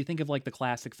mean, you think of like the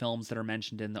classic films that are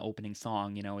mentioned in the opening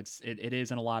song, it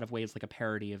is in a lot of ways like a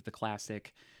parody of the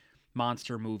classic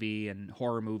monster movie and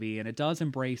horror movie, and it does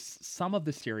embrace some of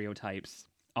the stereotypes.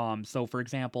 So for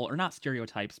example, or not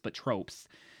stereotypes, but tropes.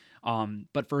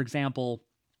 But for example,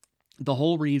 the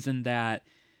whole reason that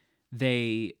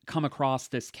they come across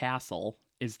this castle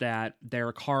is that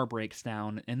their car breaks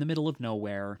down in the middle of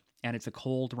nowhere and it's a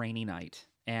cold, rainy night.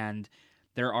 And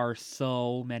there are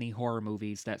so many horror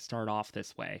movies that start off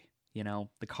this way.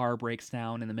 The car breaks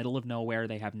down in the middle of nowhere,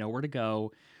 they have nowhere to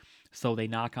go, so they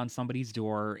knock on somebody's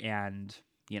door and,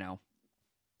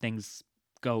 things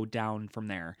go down from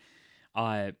there.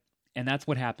 Uh, and that's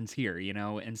what happens here,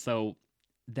 and so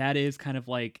that is kind of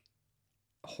like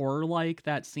horror like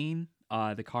that scene,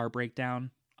 the car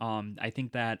breakdown. I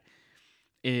think that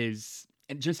is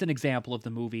just an example of the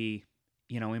movie,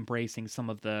 embracing some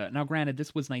of the. Now, granted,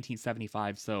 this was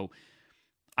 1975, so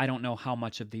I don't know how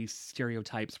much of these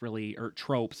stereotypes really or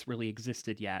tropes really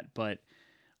existed yet, but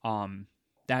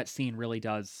that scene really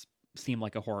does seem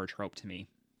like a horror trope to me.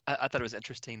 I thought it was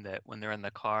interesting that when they're in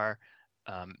the car,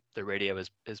 the radio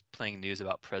is playing news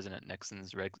about President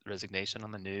Nixon's resignation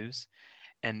on the news,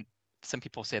 and some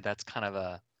people say that's kind of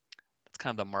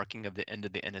the marking of the end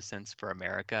of the innocence for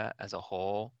America as a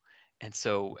whole. And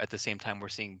so at the same time, we're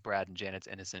seeing Brad and Janet's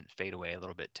innocence fade away a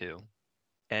little bit too.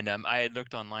 And I had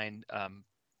looked online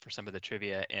for some of the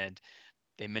trivia, and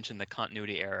they mentioned the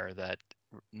continuity error that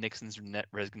Nixon's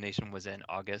resignation was in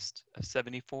August of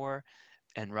 74,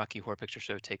 and Rocky Horror Picture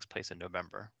Show takes place in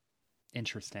November.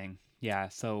 Interesting. Yeah,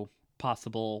 so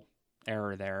possible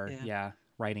error there. Yeah,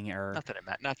 writing error. Not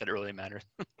that it really matters.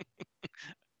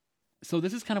 So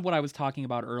this is kind of what I was talking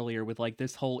about earlier with like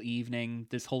this whole evening,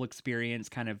 this whole experience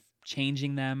kind of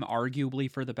changing them arguably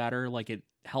for the better. Like it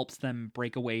helps them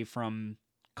break away from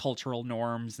cultural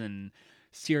norms and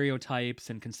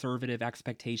stereotypes and conservative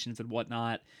expectations and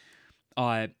whatnot.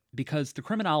 Because the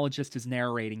criminologist is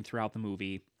narrating throughout the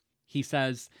movie. He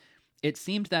says, "It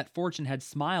seemed that fortune had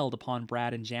smiled upon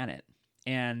Brad and Janet."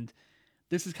 And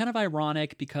this is kind of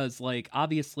ironic because, like,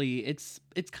 obviously it's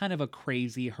kind of a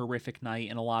crazy, horrific night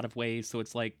in a lot of ways. So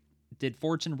it's like, did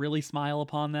fortune really smile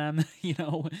upon them?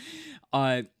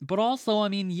 But also, I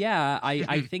mean, yeah,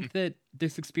 I think that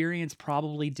this experience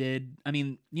probably did. I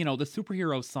mean, the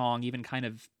superhero song even kind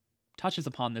of touches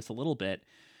upon this a little bit.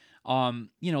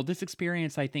 This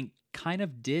experience I think kind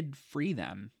of did free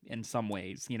them in some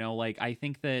ways. Like I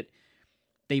think that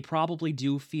they probably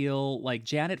do feel like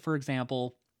Janet, for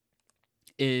example,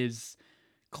 is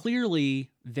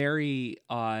clearly very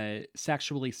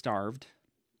sexually starved,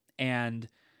 and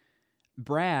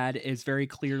Brad is very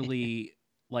clearly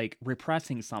like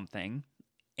repressing something,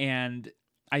 and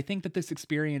I think that this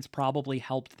experience probably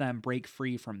helped them break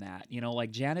free from that.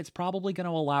 Like Janet's probably going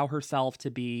to allow herself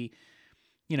to be,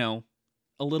 a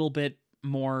little bit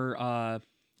more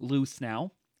loose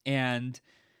now, and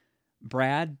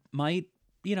Brad might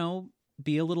you know,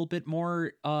 be a little bit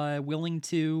more willing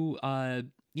to,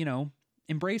 you know,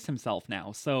 embrace himself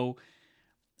now. So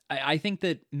I think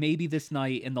that maybe this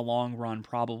night in the long run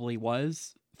probably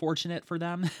was fortunate for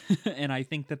them. And I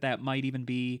think that that might even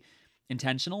be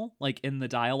intentional, like in the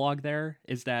dialogue there,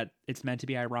 is that it's meant to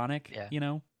be ironic, Yeah. you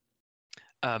know?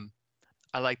 Um,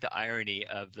 I like the irony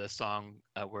of the song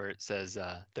where it says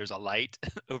there's a light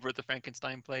over at the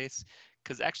Frankenstein place,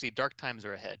 because actually dark times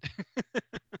are ahead.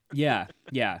 Yeah,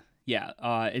 yeah, yeah.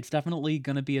 It's definitely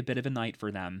gonna be a bit of a night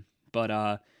for them.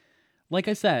 But like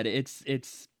I said, it's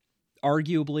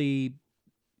arguably,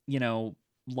 you know,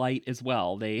 light as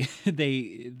well. They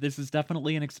this is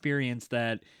definitely an experience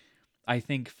that I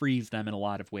think frees them in a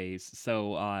lot of ways.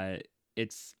 So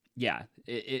it's yeah,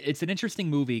 it's an interesting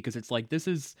movie because it's like this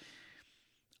is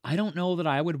I don't know that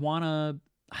I would want to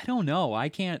I don't know. I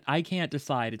can't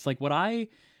decide. It's like would I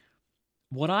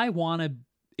want to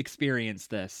experience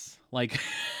this? Like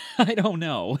I don't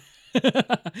know.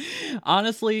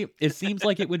 Honestly, it seems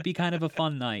like it would be kind of a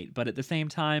fun night, but at the same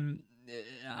time,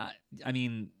 I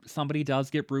mean, somebody does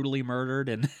get brutally murdered,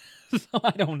 and so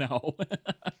I don't know.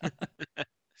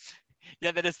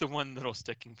 Yeah, that is the one little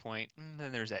sticking point.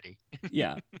 Then there's Eddie.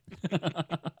 Yeah.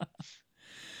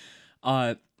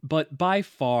 But by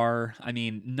far, I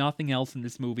mean, nothing else in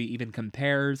this movie even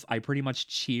compares. I pretty much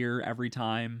cheer every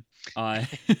time. Uh,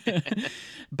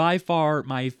 by far,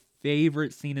 my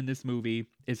favorite scene in this movie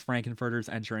is Frankenfurter's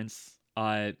entrance.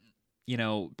 You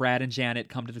know, Brad and Janet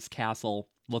come to this castle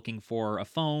looking for a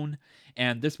phone,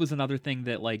 and this was another thing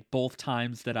that, like, both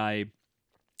times that I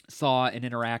saw an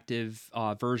interactive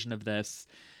version of this,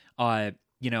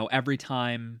 you know, every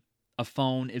time a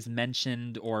phone is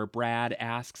mentioned or Brad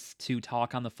asks to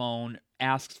talk on the phone,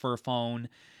 asks for a phone,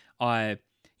 uh,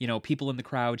 you know, people in the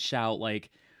crowd shout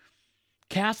like,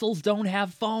 "Castles don't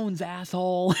have phones,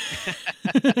 asshole."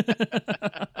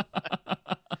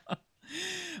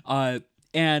 uh,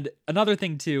 and another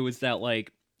thing too is that,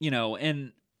 like, you know,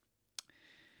 and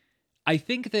I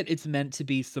think that it's meant to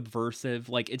be subversive.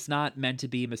 Like, it's not meant to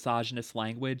be misogynist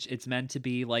language. It's meant to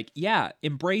be like, yeah,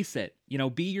 embrace it. You know,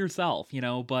 be yourself. You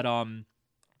know, but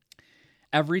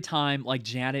every time like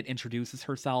Janet introduces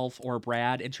herself or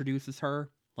Brad introduces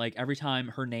her, like every time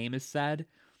her name is said,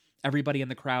 everybody in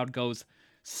the crowd goes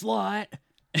slut.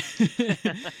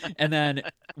 And then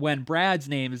when Brad's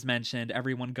name is mentioned,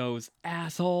 everyone goes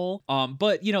asshole.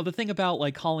 But you know, the thing about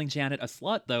like calling Janet a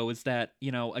slut though is that,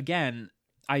 you know, again,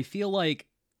 I feel like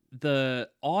the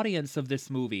audience of this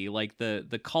movie, like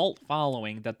the cult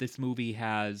following that this movie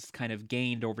has kind of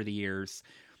gained over the years,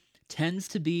 tends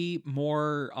to be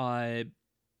more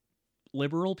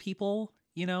liberal people,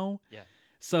 you know? Yeah.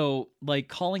 So, like,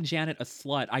 calling Janet a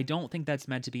slut, I don't think that's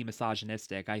meant to be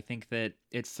misogynistic. I think that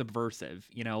it's subversive,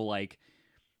 you know, like,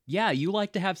 yeah, you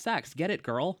like to have sex. Get it,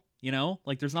 girl. You know?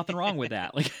 Like, there's nothing wrong with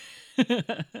that. Like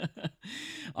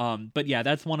but yeah,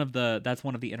 that's one of the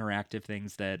interactive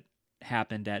things that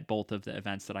happened at both of the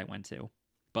events that I went to.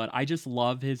 But I just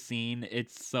love his scene.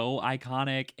 It's so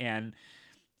iconic, and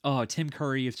oh, Tim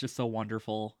Curry is just so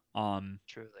wonderful. Truly,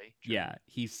 Yeah, truly.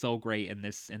 he's so great in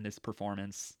this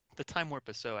performance. The time warp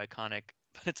is so iconic,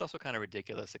 but it's also kind of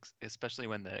ridiculous, especially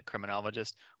when the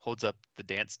criminologist holds up the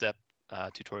dance step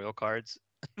tutorial cards.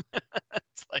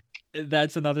 It's like,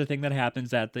 That's another thing that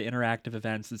happens at the interactive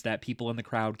events is that people in the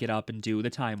crowd get up and do the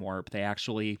time warp. They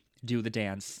actually do the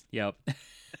dance. Yep.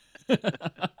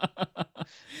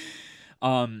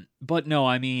 But no,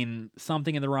 I mean,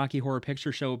 something in the Rocky Horror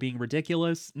Picture Show being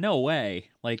ridiculous? No way.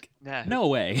 Like, nah, no who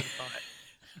way.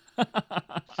 would have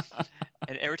thought?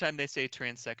 And every time they say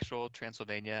transsexual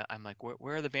Transylvania, I'm like,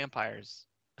 where are the vampires?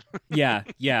 Yeah,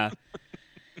 yeah.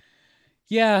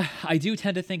 Yeah, I do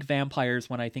tend to think vampires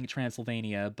when I think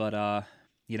Transylvania, but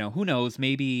you know, who knows?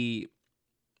 Maybe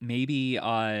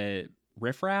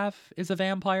Riff Raff is a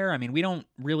vampire. I mean, we don't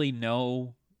really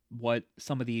know what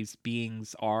some of these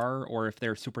beings are or if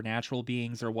they're supernatural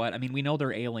beings or what. I mean, we know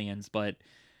they're aliens, but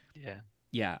Yeah.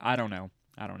 yeah, I don't know.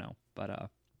 I don't know. But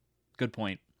good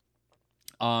point.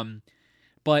 Um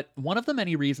but one of the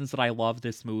many reasons that I love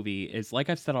this movie is, like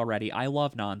I've said already, I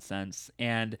love nonsense,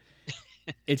 and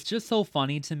it's just so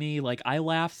funny to me. Like, I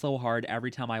laugh so hard every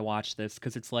time I watch this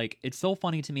because it's like it's so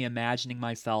funny to me imagining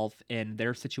myself in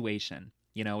their situation.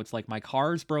 You know, it's like my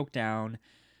car's broke down.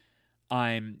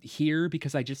 I'm here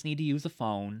because I just need to use a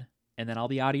phone, and then I'll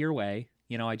be out of your way.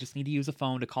 You know, I just need to use a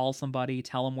phone to call somebody,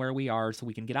 tell them where we are so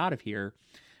we can get out of here.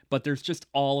 But there's just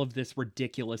all of this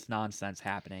ridiculous nonsense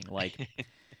happening. Like,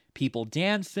 people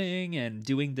dancing and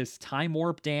doing this time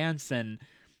warp dance and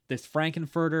this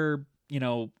Frankenfurter, you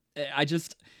know, I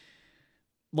just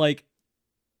like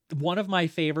one of my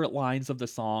favorite lines of the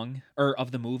song or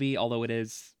of the movie, although it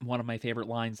is one of my favorite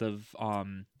lines of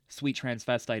Sweet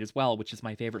Transvestite as well, which is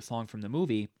my favorite song from the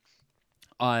movie,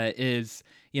 is,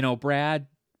 Brad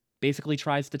basically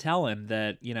tries to tell him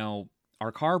that,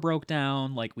 our car broke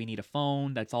down, like we need a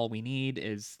phone. That's all we need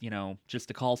is, just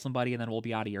to call somebody and then we'll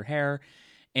be out of your hair.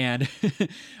 And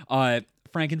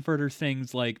Frankenfurter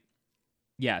sings like,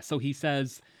 yeah, so he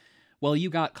says, well, you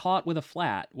got caught with a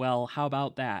flat. Well, how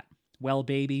about that? Well,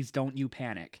 babies, don't you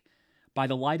panic. By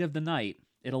the light of the night,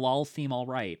 it'll all seem all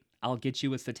right. I'll get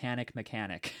you a satanic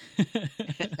mechanic.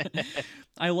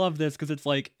 I love this because it's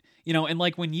like, and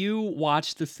like when you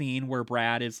watch the scene where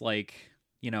Brad is like,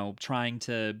 trying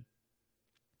to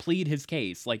plead his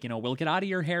case, like, we'll get out of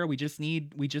your hair. We just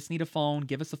need a phone.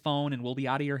 Give us a phone and we'll be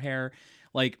out of your hair.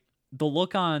 Like the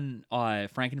look on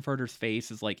Frankenfurter's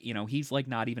face is like, he's like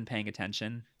not even paying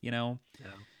attention, Yeah.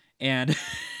 And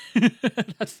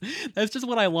that's just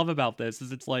what I love about this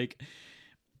is it's like,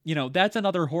 that's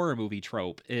another horror movie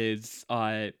trope is,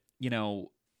 the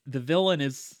villain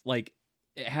is like,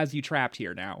 it has you trapped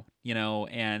here now,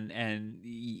 and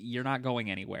you're not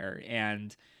going anywhere.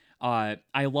 And I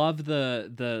love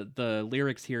the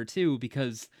lyrics here too,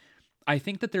 because I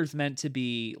think that there's meant to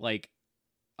be like,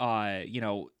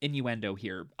 innuendo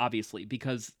here, obviously,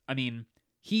 because I mean,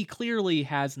 he clearly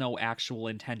has no actual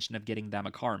intention of getting them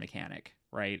a car mechanic,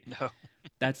 right? No.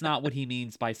 That's not what he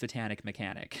means by satanic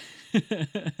mechanic.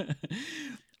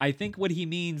 I think what he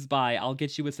means by I'll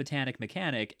get you a satanic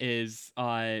mechanic is,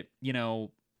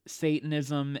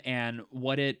 Satanism and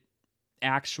what it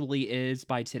actually is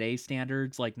by today's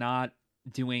standards, like not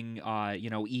doing,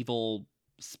 evil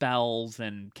spells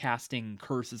and casting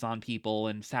curses on people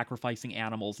and sacrificing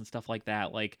animals and stuff like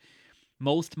that. Like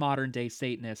most modern day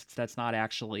Satanists, that's not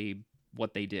actually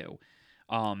what they do.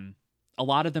 A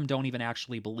lot of them don't even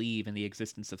actually believe in the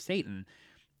existence of Satan.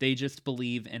 They just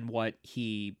believe in what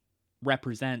he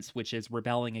represents, which is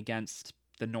rebelling against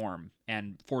the norm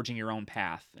and forging your own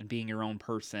path and being your own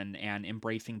person and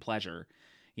embracing pleasure.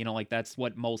 Like that's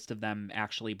what most of them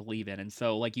actually believe in. And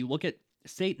so like you look at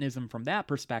Satanism from that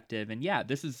perspective, and yeah,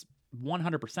 this is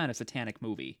 100% a satanic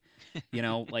movie,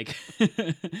 like,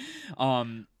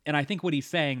 and I think what he's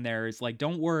saying there is like,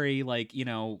 don't worry, like,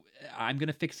 I'm going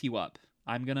to fix you up.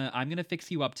 I'm going to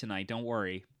fix you up tonight. Don't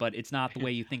worry, but it's not the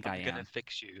way you think I am. I'm going to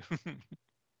fix you.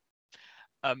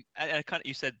 I kind of,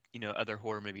 you said, other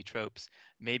horror movie tropes,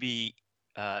 maybe,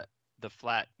 the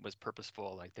flat was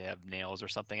purposeful, like they have nails or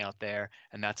something out there,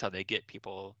 and that's how they get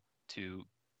people to,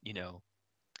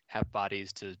 have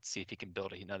bodies to see if he can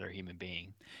build another human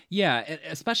being. Yeah,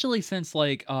 especially since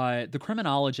like the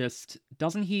criminologist,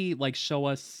 doesn't he like show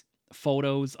us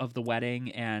photos of the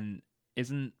wedding and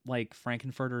isn't like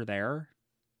Frankenfurter there?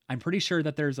 I'm pretty sure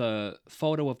that there's a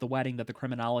photo of the wedding that the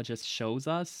criminologist shows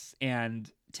us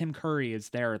and Tim Curry is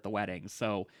there at the wedding.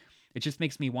 So it just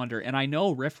makes me wonder, and I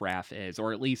know Riff Raff is,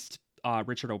 or at least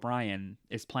Richard O'Brien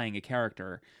is playing a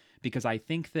character, because I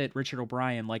think that Richard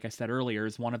O'Brien, like I said earlier,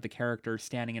 is one of the characters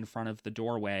standing in front of the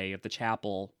doorway of the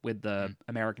chapel with the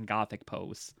American Gothic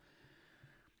pose.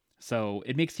 So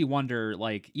it makes you wonder,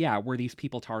 like, yeah, were these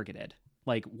people targeted?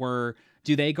 Like,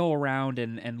 do they go around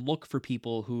and look for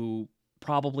people who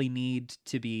probably need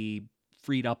to be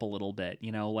freed up a little bit,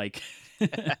 like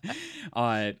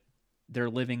they're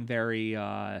living very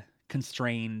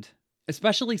constrained,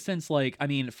 especially since, like, I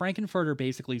mean, Frankenfurter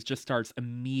basically just starts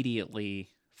immediately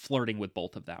flirting with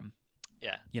both of them.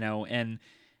 Yeah. And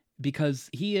because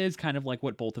he is kind of like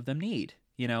what both of them need,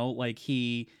 like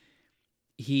he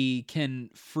can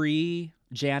free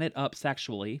Janet up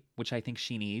sexually, which I think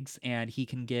she needs, and he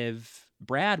can give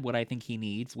Brad what I think he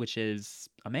needs, which is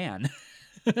a man.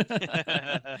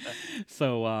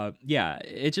 So yeah,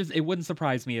 it wouldn't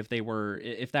surprise me if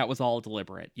that was all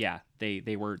deliberate. Yeah,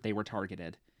 they were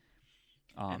targeted.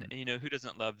 And who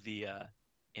doesn't love the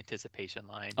anticipation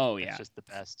line? Oh yeah, it's just the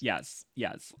best. Yes.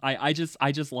 I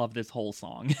just love this whole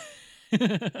song.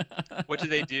 What do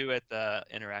they do at the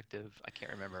interactive? I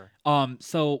can't remember.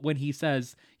 So when he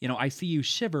says, I see you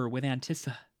shiver with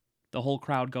antissa, the whole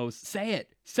crowd goes, say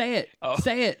it, Oh.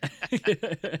 say it.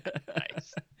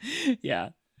 Nice. Yeah.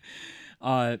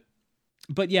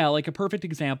 But yeah, like a perfect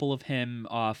example of him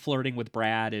flirting with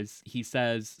Brad is he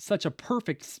says, such a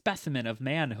perfect specimen of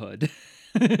manhood.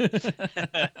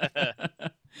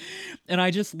 And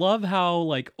I just love how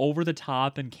like over the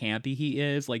top and campy he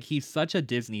is. Like he's such a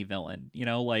Disney villain,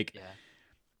 like yeah.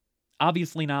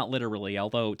 Obviously not literally,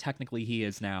 although technically he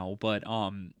is now, but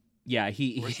yeah, Or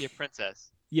is he a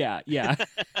princess? Yeah.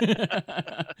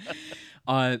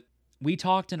 we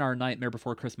talked in our Nightmare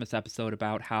Before Christmas episode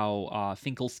about how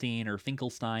Finkelstein or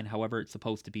Finkelstein, however it's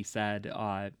supposed to be said,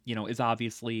 is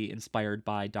obviously inspired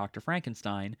by Dr.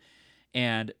 Frankenstein.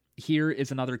 And here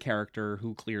is another character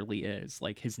who clearly is.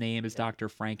 Like, his name is Yeah. Dr.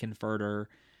 Frankenfurter.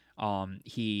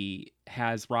 He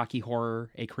has Rocky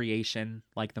Horror, a creation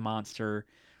like the monster.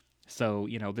 So,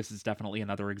 this is definitely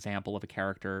another example of a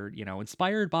character,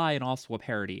 inspired by and also a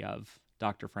parody of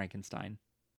Dr. Frankenstein.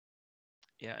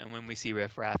 Yeah, and when we see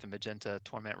Riff Raff and Magenta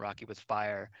torment Rocky with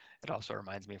fire, it also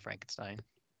reminds me of Frankenstein.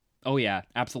 Oh, yeah,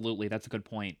 absolutely. That's a good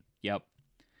point. Yep.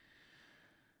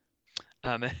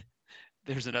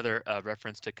 There's another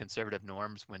reference to conservative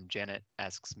norms when Janet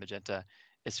asks Magenta,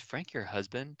 "Is Frank your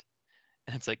husband?"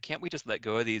 And it's like, can't we just let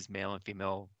go of these male and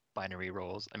female binary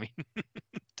roles? I mean,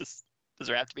 does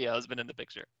there have to be a husband in the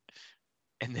picture?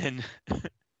 And then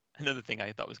another thing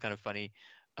I thought was kind of funny,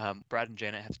 Brad and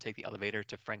Janet have to take the elevator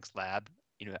to Frank's lab,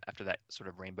 after that sort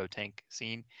of rainbow tank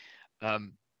scene.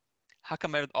 How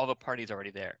come all the party's already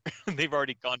there? They've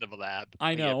already gone to the lab.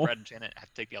 I But yeah, know. Brad and Janet have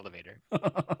to take the elevator.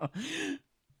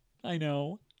 I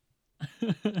know.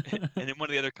 And in one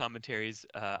of the other commentaries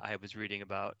I was reading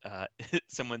about,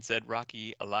 someone said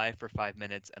Rocky alive for 5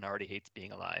 minutes and already hates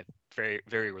being alive. Very,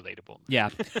 very relatable. Yeah.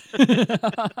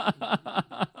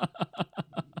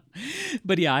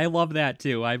 But yeah, I love that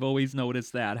too. I've always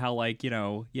noticed that, how they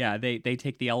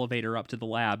take the elevator up to the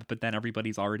lab, but then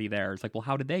everybody's already there. It's like, well,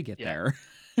 how did they get there?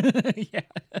 Yeah.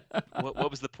 What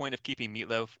was the point of keeping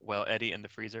Meatloaf while Eddie in the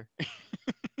freezer?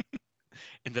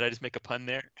 And did I just make a pun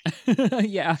there?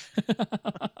 Yeah.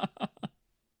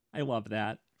 I love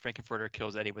that. Frankenfurter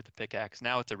kills Eddie with the pickaxe.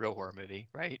 Now it's a real horror movie,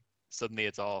 right? Suddenly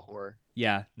it's all horror.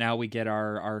 Yeah, now we get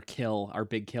our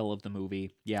big kill of the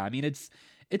movie. Yeah, I mean, it's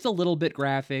a little bit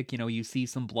graphic. You see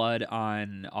some blood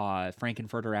on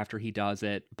Frankenfurter after he does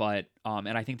it, but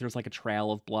and I think there's like a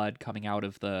trail of blood coming out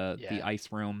of the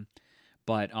ice room,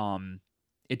 but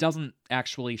it doesn't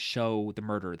actually show the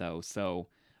murder though. So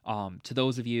to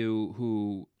those of you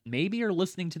who maybe are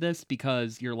listening to this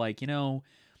because you're like,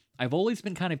 I've always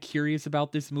been kind of curious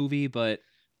about this movie, but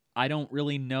I don't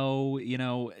really know,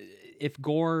 if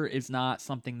gore is not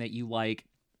something that you like.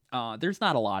 There's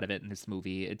not a lot of it in this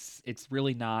movie. It's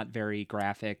really not very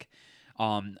graphic.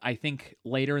 I think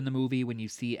later in the movie when you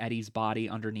see Eddie's body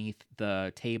underneath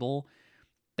the table,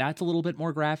 that's a little bit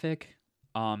more graphic.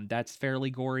 That's fairly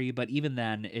gory, but even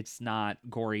then, it's not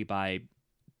gory by,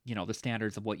 the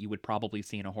standards of what you would probably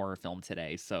see in a horror film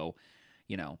today. So,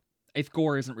 if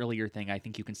gore isn't really your thing, I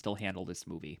think you can still handle this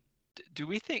movie. Do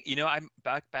we think, I'm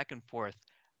back and forth.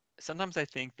 Sometimes I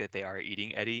think that they are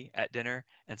eating Eddie at dinner,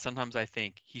 and sometimes I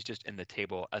think he's just in the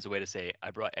table as a way to say,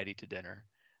 I brought Eddie to dinner.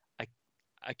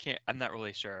 I'm not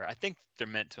really sure. I think they're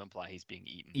meant to imply he's being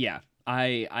eaten. Yeah,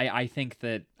 I think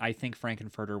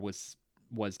Frankenfurter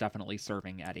was definitely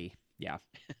serving Eddie. Yeah.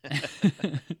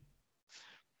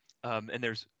 And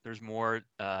there's more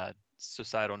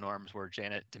societal norms where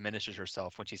Janet diminishes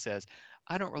herself when she says,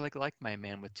 I don't really like my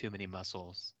man with too many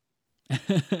muscles.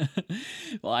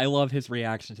 Well, I love his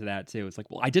reaction to that too. It's like,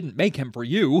 well, I didn't make him for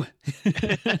you.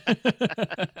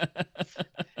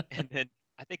 And then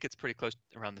I think it's pretty close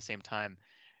around the same time.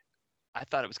 I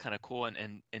thought it was kind of cool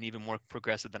and even more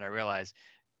progressive than I realized.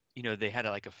 They had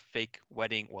like a fake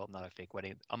wedding. Well, not a fake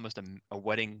wedding, almost a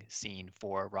wedding scene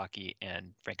for Rocky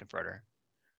and Frankenfurter,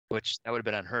 which that would have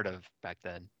been unheard of back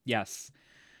then. Yes.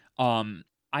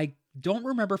 I don't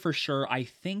remember for sure. I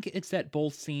think it's at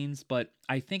both scenes, but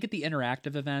I think at the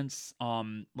interactive events,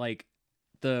 like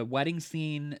the wedding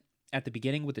scene at the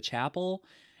beginning with the chapel,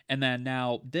 and then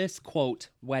now this quote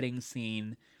wedding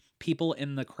scene, people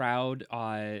in the crowd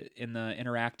in the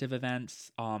interactive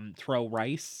events throw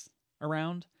rice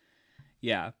around.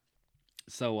 Yeah.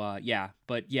 So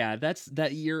but yeah, that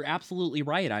you're absolutely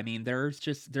right. I mean, there's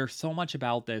so much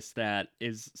about this that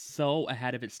is so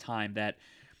ahead of its time that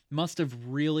must have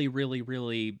really, really,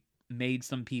 really made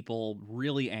some people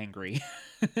really angry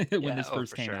when this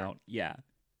first came out. Yeah.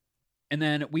 And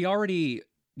then we already,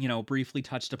 briefly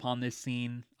touched upon this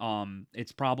scene.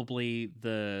 It's probably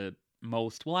the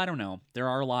most, well, I don't know. There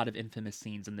are a lot of infamous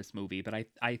scenes in this movie, but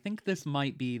I think this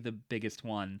might be the biggest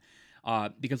one.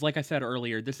 Because like I said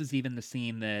earlier, this is even the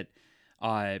scene that,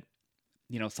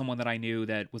 someone that I knew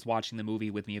that was watching the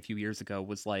movie with me a few years ago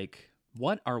was like,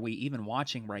 what are we even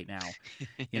watching right now?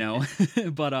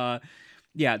 But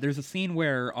yeah, there's a scene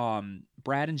where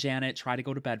Brad and Janet try to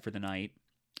go to bed for the night.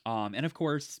 And of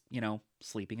course,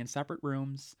 sleeping in separate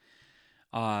rooms.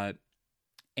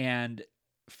 And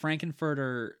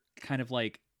Frankenfurter kind of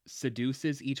like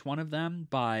seduces each one of them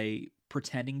by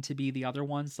pretending to be the other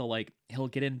one. So like he'll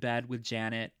get in bed with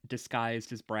Janet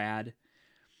disguised as Brad.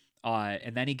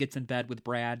 And then he gets in bed with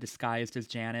Brad disguised as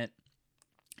Janet,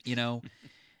 you know,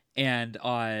 and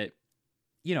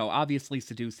obviously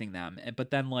seducing them.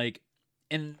 But then like,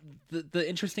 and the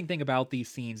interesting thing about these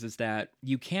scenes is that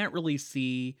you can't really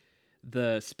see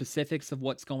the specifics of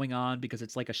what's going on because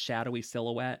it's like a shadowy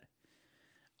silhouette.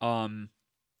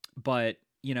 But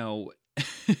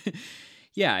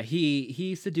yeah,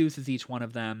 he seduces each one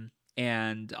of them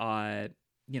and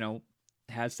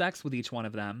has sex with each one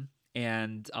of them,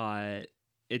 and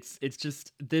it's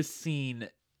just this scene.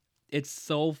 It's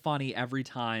so funny every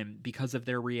time because of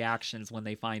their reactions when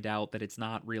they find out that it's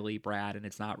not really Brad and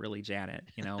it's not really Janet,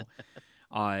 and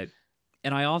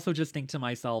I also just think to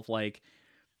myself, like,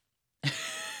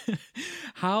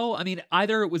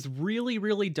 either it was really,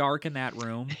 really dark in that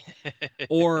room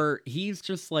or he's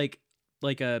just like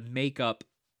a makeup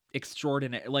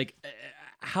extraordinary. Like,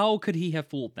 how could he have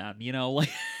fooled them, like,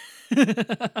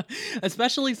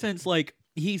 especially since like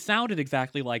he sounded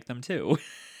exactly like them too.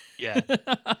 Yeah.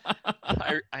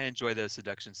 I enjoy those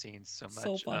seduction scenes so much.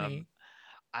 So funny.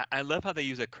 I love how they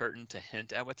use a curtain to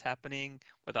hint at what's happening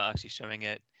without actually showing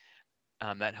it.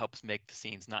 That helps make the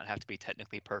scenes not have to be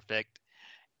technically perfect.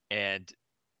 And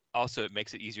also it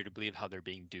makes it easier to believe how they're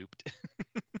being duped.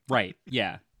 Right.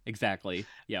 Yeah, exactly.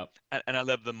 Yep. And I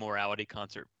love the morality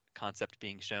concept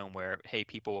being shown where, hey,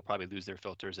 people will probably lose their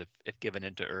filters if given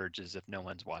into urges if no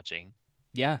one's watching.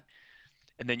 Yeah.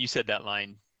 And then you said that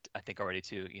line, I think already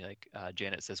too.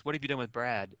 Janet says, "What have you done with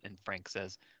Brad?" And Frank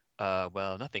says,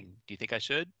 "Well, nothing. Do you think I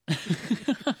should?"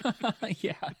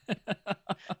 Yeah.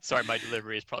 Sorry, my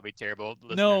delivery is probably terrible.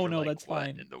 No, like, that's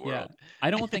fine. In the world? Yeah.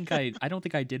 I don't think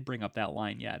I did bring up that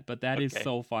line yet, but that is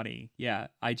so funny. Yeah.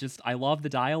 I love the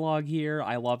dialogue here.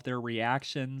 I love their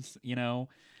reactions,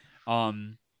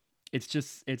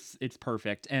 it's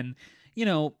perfect. And,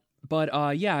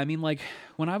 but yeah, I mean, like,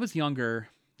 when I was younger,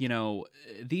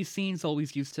 these scenes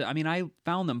always used to, I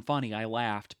found them funny. I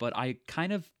laughed, but I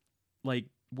kind of like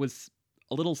was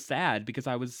a little sad because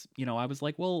I was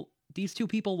like, well, these two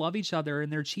people love each other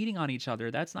and they're cheating on each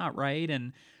other. That's not right.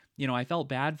 And, I felt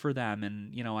bad for them.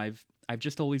 And, I've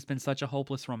just always been such a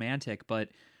hopeless romantic. But,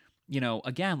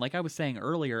 again, like I was saying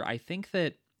earlier, I think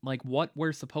that like what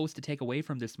we're supposed to take away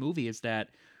from this movie is that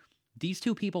these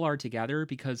two people are together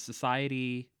because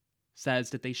society says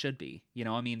that they should be,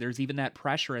 there's even that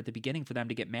pressure at the beginning for them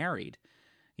to get married,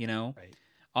 Right.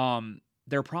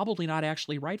 They're probably not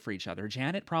actually right for each other.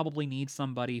 Janet probably needs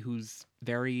somebody who's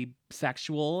very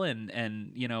sexual and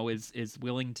is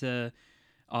willing to,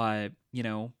 and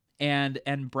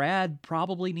Brad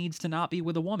probably needs to not be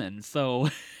with a woman. So,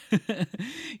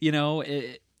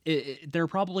 they're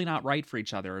probably not right for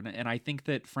each other. And I think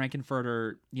that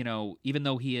Frankenfurter, even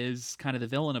though he is kind of the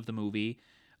villain of the movie,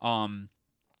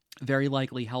 very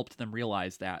likely helped them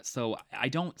realize that. So I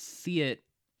don't see it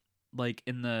like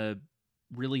in the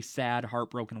really sad,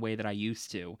 heartbroken way that I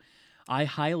used to. I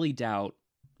highly doubt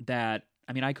that,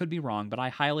 I could be wrong, but I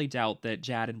highly doubt that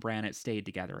Jad and Branett stayed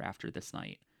together after this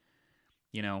night.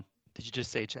 Did you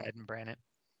just say Chad and Branett?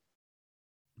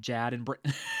 Jad and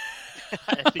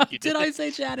I think you did. Did I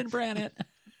say Jad and Branett?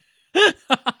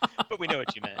 But we know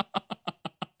what you meant.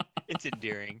 It's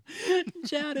endearing.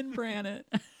 Jad and Branett.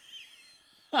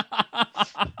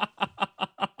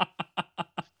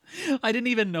 I didn't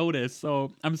even notice,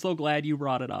 so I'm so glad you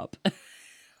brought it up.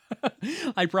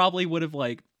 I probably would have,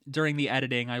 like, during the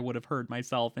editing, I would have heard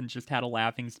myself and just had a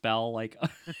laughing spell, like,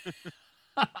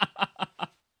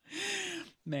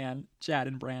 man, Chad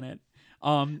and Branett.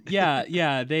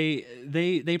 Yeah,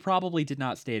 they probably did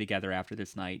not stay together after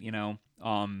this night,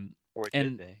 Or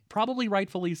and did they? probably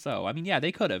rightfully so. Yeah,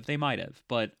 they could have, they might have,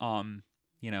 but I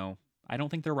don't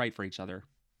think they're right for each other.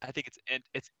 I think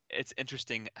it's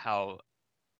interesting how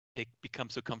they become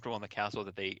so comfortable in the castle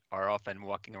that they are often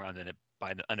walking around in it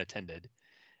unattended,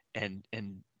 and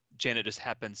Janet just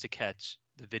happens to catch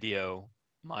the video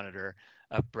monitor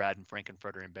of Brad and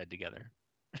Frankenfurter in bed together.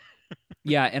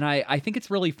 Yeah, and I think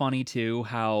it's really funny too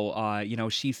how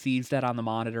she sees that on the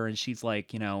monitor and she's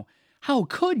like, how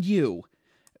could you?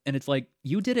 And it's like,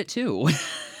 you did it too.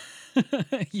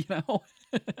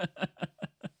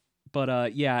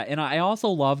 But yeah, and I also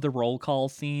love the roll call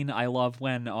scene. I love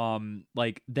when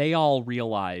like they all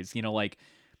realize, like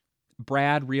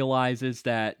Brad realizes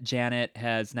that Janet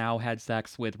has now had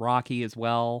sex with Rocky as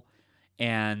well,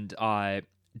 and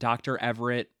Dr.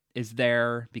 Everett is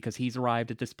there because he's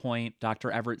arrived at this point, Dr.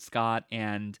 Everett Scott,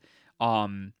 and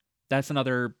that's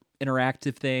another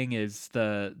interactive thing is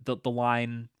the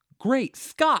line, "Great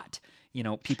Scott!"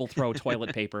 People throw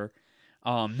toilet paper.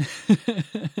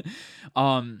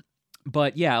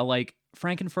 But yeah, like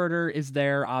Frankenfurter is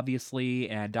there, obviously,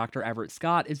 and Dr. Everett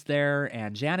Scott is there,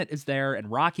 and Janet is there,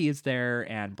 and Rocky is there,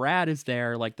 and Brad is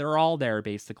there. Like, they're all there,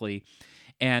 basically.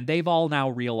 And they've all now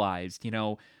realized,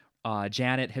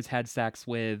 Janet has had sex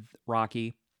with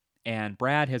Rocky, and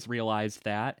Brad has realized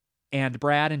that. And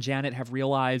Brad and Janet have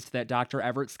realized that Dr.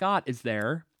 Everett Scott is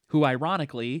there, who,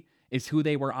 ironically, is who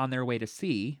they were on their way to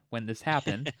see when this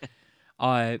happened.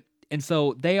 And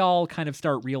so they all kind of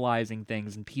start realizing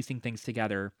things and piecing things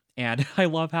together. And I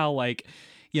love how,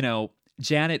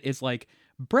 Janet is like,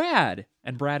 Brad,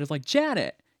 and Brad is like,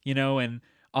 Janet, and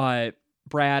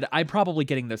Brad, I'm probably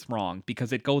getting this wrong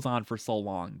because it goes on for so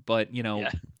long, but,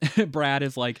 Brad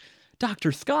is like,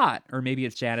 Dr. Scott, or maybe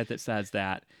it's Janet that says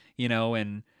that,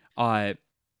 and I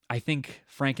think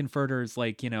Frankenfurter is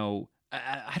like,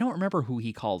 I don't remember who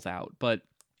he calls out, but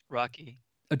Rocky.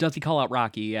 Does he call out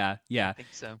Rocky? Yeah. I think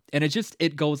so. And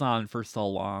it goes on for so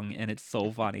long, and it's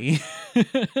so funny.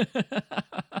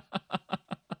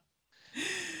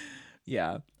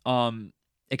 Yeah.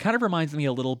 It kind of reminds me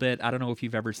a little bit. I don't know if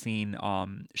you've ever seen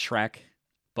Shrek,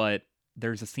 but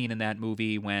there's a scene in that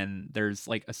movie when there's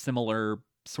like a similar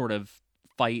sort of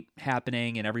fight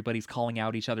happening, and everybody's calling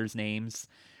out each other's names,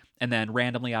 and then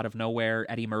randomly out of nowhere,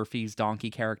 Eddie Murphy's donkey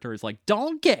character is like,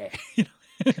 "Donkey."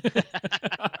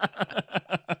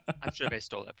 I'm sure they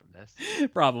stole that from this.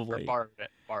 Probably. Or borrowed it.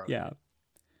 Yeah.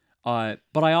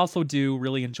 But I also do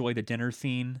really enjoy the dinner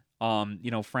scene.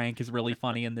 Frank is really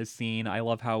funny in this scene. I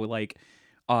love how,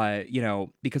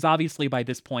 because obviously by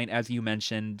this point, as you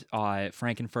mentioned,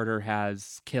 Frankenfurter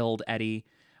has killed Eddie,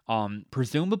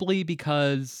 presumably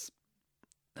because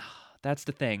that's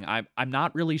the thing. I'm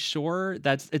not really sure.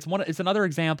 It's another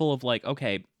example of like,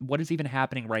 okay, what is even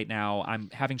happening right now? I'm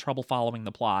having trouble following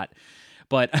the plot.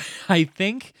 But I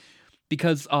think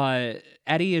because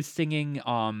Eddie is singing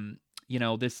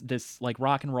this like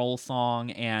rock and roll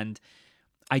song, and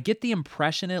I get the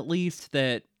impression at least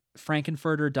that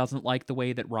Frankenfurter doesn't like the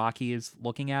way that Rocky is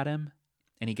looking at him,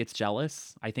 and he gets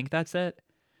jealous. I think that's it.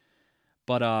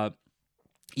 But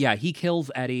yeah, he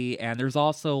kills Eddie, and there's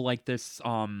also like this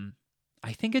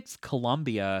I think it's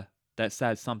Columbia that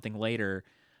says something later.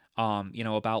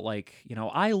 About like,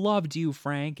 I loved you,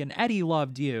 Frank, and Eddie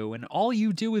loved you, and all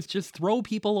you do is just throw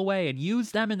people away and use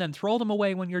them and then throw them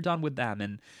away when you're done with them.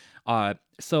 And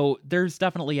so there's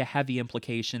definitely a heavy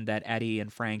implication that Eddie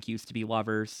and Frank used to be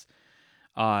lovers.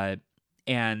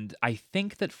 And I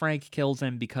think that Frank kills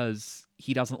him because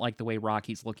he doesn't like the way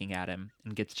Rocky's looking at him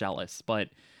and gets jealous. But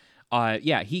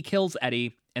yeah, he kills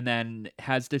Eddie and then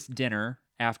has this dinner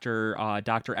after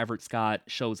Dr. Everett Scott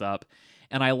shows up.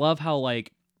 And I love how,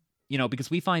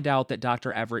 because we find out that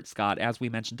Dr. Everett Scott, as we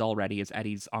mentioned already, is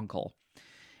Eddie's uncle.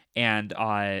 And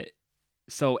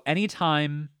so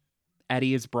anytime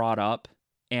Eddie is brought up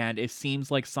and it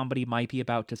seems like somebody might be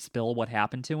about to spill what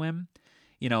happened to him,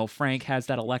 Frank has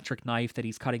that electric knife that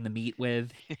he's cutting the meat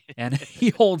with, and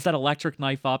he holds that electric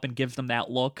knife up and gives them that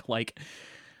look like,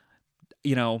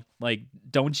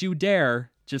 don't you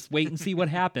dare, just wait and see what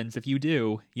happens if you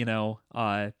do,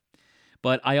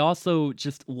 But I also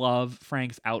just love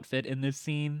Frank's outfit in this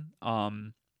scene.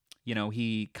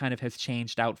 He kind of has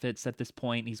changed outfits at this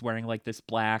point. He's wearing like this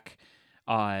black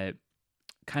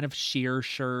kind of sheer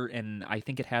shirt, and I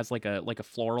think it has like a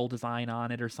floral design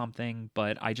on it or something,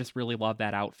 but I just really love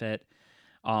that outfit.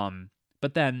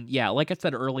 But then, yeah, like I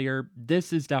said earlier,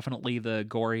 this is definitely the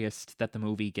goriest that the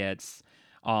movie gets.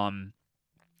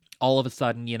 All of a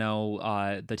sudden,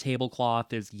 the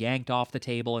tablecloth is yanked off the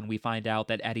table, and we find out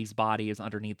that Eddie's body is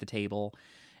underneath the table.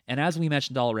 And as we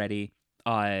mentioned already,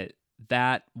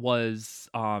 that was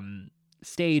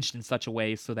staged in such a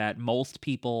way so that most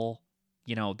people,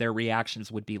 their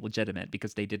reactions would be legitimate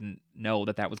because they didn't know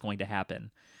that was going to happen,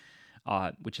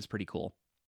 which is pretty cool.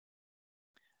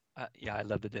 Yeah, I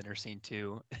love the dinner scene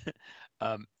too.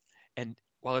 And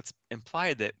while it's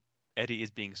implied that Eddie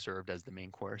is being served as the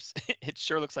main course, it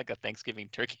sure looks like a Thanksgiving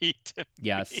turkey to me.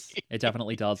 Yes, it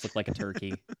definitely does look like a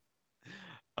turkey.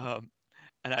 And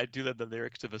I do love the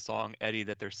lyrics to the song Eddie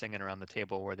that they're singing around the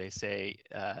table, where they say,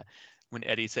 when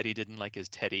Eddie said he didn't like his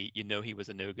teddy, he was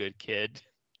a no good kid.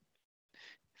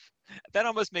 That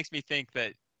almost makes me think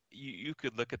that you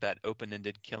could look at that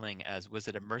open-ended killing as, was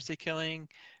it a mercy killing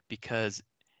because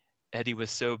Eddie was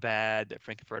so bad that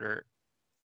Frankenfurter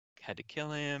had to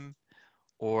kill him?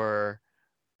 Or,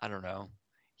 I don't know,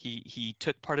 he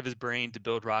took part of his brain to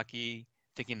build Rocky,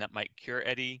 thinking that might cure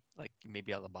Eddie, like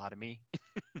maybe a lobotomy,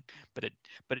 but it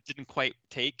didn't quite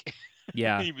take.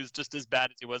 Yeah. He was just as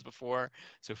bad as he was before.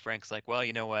 So Frank's like, well,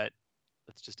 you know what?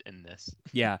 Let's just end this.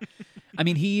 Yeah. I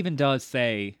mean, he even does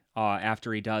say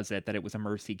after he does it that it was a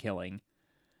mercy killing.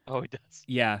 Oh, he does.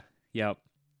 Yeah. Yep.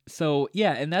 So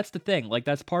yeah, and that's the thing. Like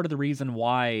that's part of the reason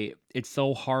why it's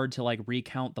so hard to like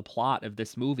recount the plot of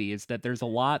this movie is that there's a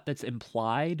lot that's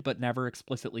implied but never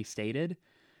explicitly stated.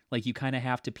 Like you kind of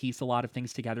have to piece a lot of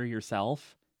things together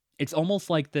yourself. It's almost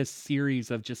like this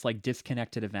series of just like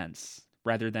disconnected events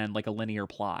rather than like a linear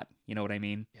plot. You know what I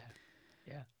mean? Yeah.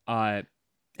 Yeah. Uh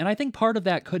and I think part of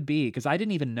that could be because I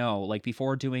didn't even know, like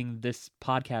before doing this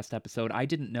podcast episode, I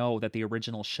didn't know that the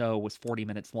original show was 40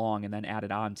 minutes long and then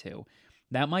added on to.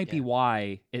 That might be Yeah.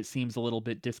 why it seems a little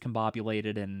bit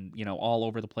discombobulated and, all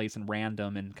over the place and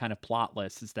random and kind of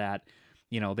plotless is that,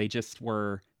 they just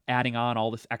were adding on all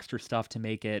this extra stuff to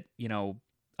make it,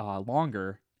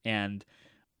 longer. And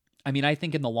I mean, I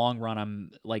think in the long run,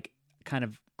 I'm like kind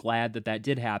of glad that that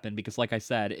did happen because, like I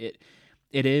said,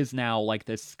 it is now like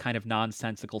this kind of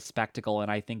nonsensical spectacle,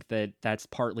 and I think that that's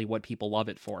partly what people love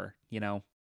it for. Yeah.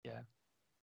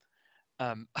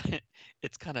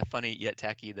 It's kind of funny yet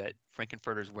tacky that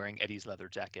Frankenfurter's wearing Eddie's leather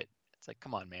jacket. It's like,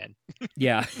 come on, man.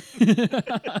 Yeah.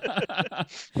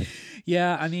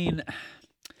 Yeah, I mean,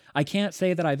 I can't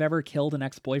say that I've ever killed an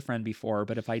ex-boyfriend before,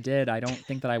 but if I did, I don't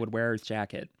think that I would wear his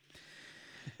jacket.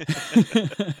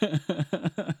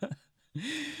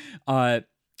 uh,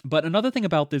 but another thing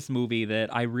about this movie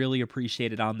that I really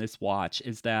appreciated on this watch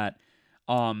is that,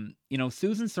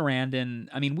 Susan Sarandon,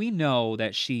 I mean, we know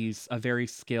that she's a very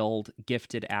skilled,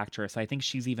 gifted actress. I think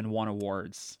she's even won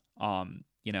awards,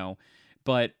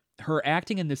 but her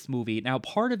acting in this movie, now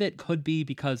part of it could be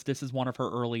because this is one of her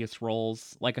earliest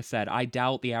roles. Like I said, I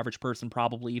doubt the average person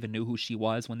probably even knew who she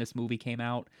was when this movie came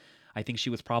out. I think she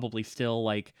was probably still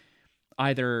like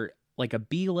either like a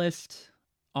B-list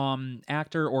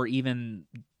actor or even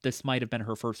this might have been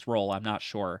her first role. I'm not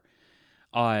sure.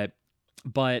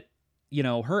 But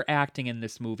her acting in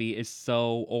this movie is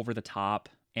so over the top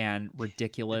and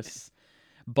ridiculous.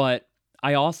 But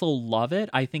I also love it.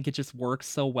 I think it just works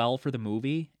so well for the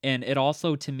movie. And it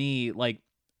also, to me, like,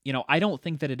 I don't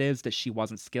think that it is that she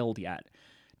wasn't skilled yet.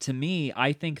 To me,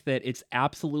 I think that it's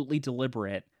absolutely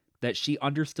deliberate that she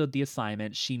understood the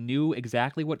assignment. She knew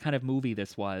exactly what kind of movie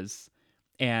this was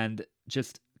and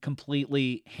just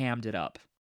completely hammed it up.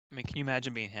 I mean, can you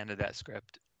imagine being handed that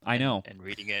script I know. and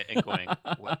reading it and going,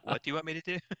 what do you want me to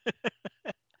do?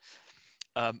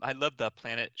 I love the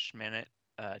Planet Schmanet,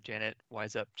 Janet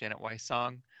Wise Up, Janet Weiss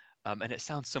song. And it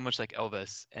sounds so much like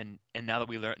Elvis. And now that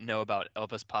we know about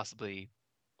Elvis possibly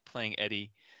playing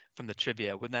Eddie from the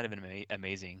trivia, wouldn't that have been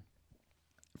amazing?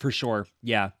 For sure.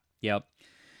 Yeah. Yep.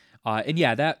 And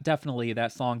yeah,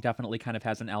 that song definitely kind of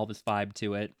has an Elvis vibe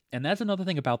to it. And that's another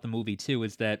thing about the movie too,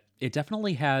 is that it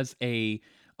definitely has a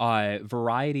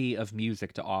variety of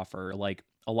music to offer. Like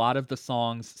a lot of the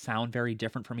songs sound very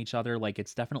different from each other. Like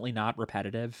it's definitely not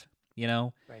repetitive,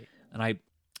 Right. And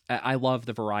I love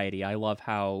the variety. I love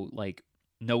how like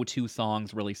no two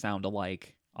songs really sound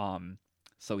alike.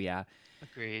 So yeah.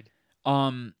 Agreed.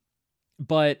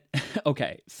 But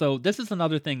okay, so this is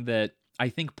another thing that I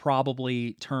think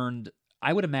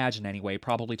I would imagine anyway,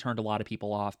 probably turned a lot of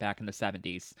people off back in the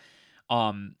 70s.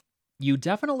 You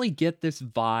definitely get this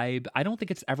vibe. I don't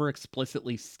think it's ever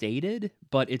explicitly stated,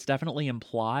 but it's definitely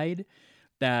implied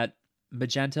that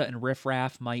Magenta and Riff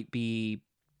Raff might be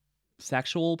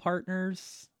sexual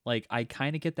partners. Like, I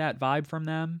kind of get that vibe from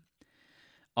them.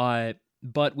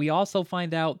 But we also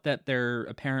find out that they're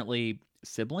apparently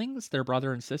siblings, their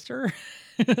brother and sister.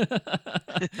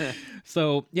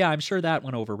 So yeah, I'm sure that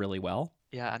went over really well.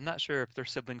 Yeah, I'm not sure if they're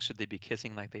siblings, should they be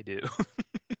kissing like they do?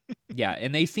 Yeah,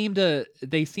 and they seem to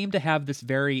have this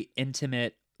very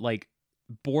intimate, like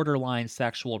borderline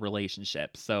sexual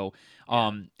relationship. So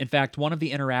in fact, one of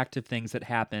the interactive things that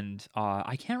happened,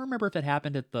 I can't remember if it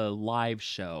happened at the live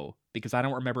show because I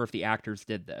don't remember if the actors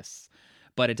did this,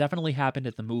 but it definitely happened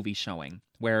at the movie showing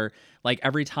where like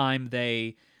every time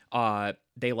they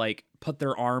like put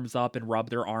their arms up and rub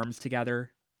their arms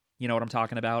together. You know what I'm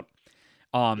talking about?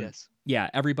 Yes. Yeah,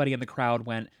 everybody in the crowd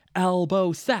went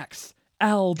elbow sex,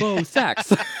 elbow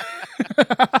sex.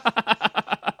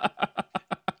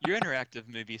 Your interactive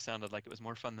movie sounded like it was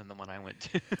more fun than the one I went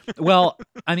to. Well,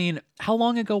 I mean, how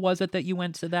long ago was it that you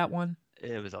went to that one?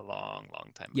 It was a long, long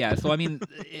time ago. Yeah, so I mean,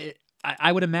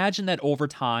 I would imagine that over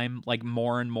time, like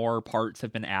more and more parts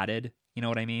have been added. You know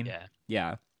what I mean? Yeah.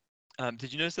 Yeah.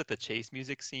 Did you notice that the chase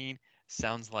music scene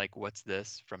sounds like "What's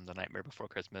This" from The Nightmare Before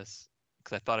Christmas?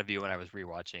 Because I thought of you when I was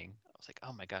rewatching. I was like,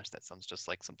 oh my gosh, that sounds just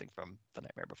like something from The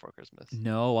Nightmare Before Christmas.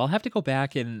 No, I'll have to go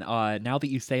back and now that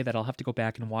you say that, I'll have to go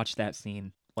back and watch that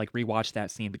scene, like rewatch that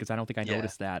scene because I don't think I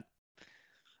noticed that.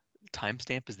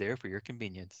 Timestamp is there for your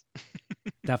convenience.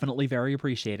 Definitely very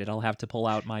appreciated. I'll have to pull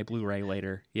out my Blu-ray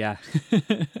later. Yeah.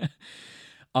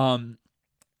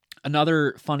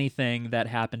 Another funny thing that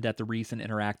happened at the recent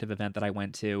interactive event that I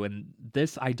went to, and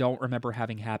this I don't remember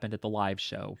having happened at the live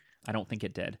show. I don't think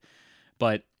it did.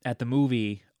 But at the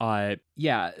movie,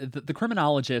 yeah, the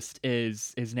criminologist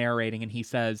is narrating, and he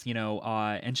says,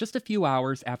 and just a few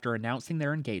hours after announcing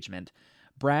their engagement,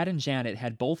 Brad and Janet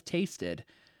had both tasted,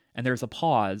 and there's a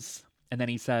pause, and then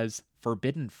he says,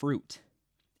 forbidden fruit.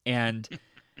 And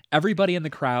everybody in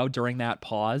the crowd during that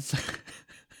pause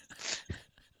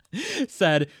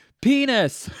said,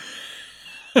 penis.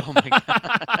 Oh my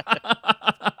god.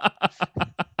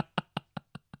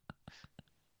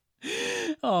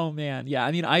 Oh man. Yeah,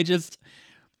 I mean,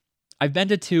 I've been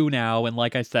to 2 now, and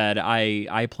like I said,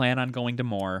 I plan on going to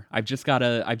more. I've just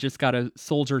gotta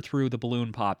soldier through the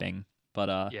balloon popping.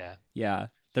 But Yeah. yeah,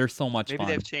 they're so much Maybe fun.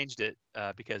 they've changed it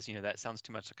because that sounds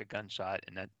too much like a gunshot,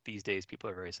 and that these days people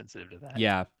are very sensitive to that.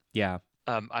 Yeah, yeah.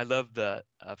 I love the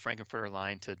Frankenfurter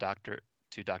line to Dr.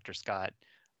 Scott.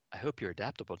 I hope you're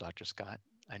adaptable, Dr. Scott.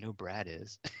 I know Brad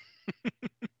is.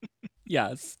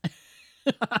 Yes.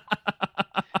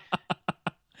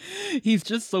 He's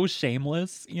just so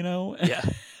shameless, Yeah.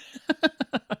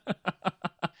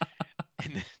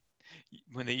 And then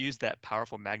when they use that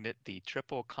powerful magnet, the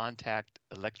triple contact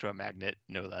electromagnet,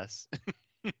 no less,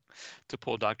 to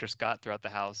pull Dr. Scott throughout the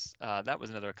house, that was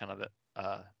another kind of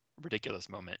a ridiculous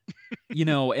moment.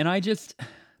 And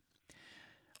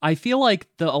I feel like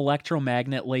the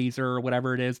electromagnet laser or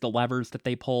whatever it is, the levers that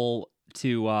they pull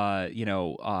to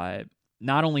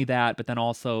not only that, but then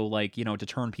also like, to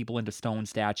turn people into stone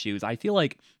statues. I feel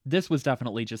like this was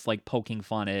definitely just like poking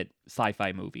fun at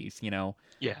sci-fi movies,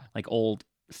 Yeah. like old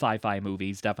sci-fi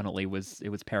movies. Definitely it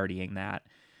was parodying that.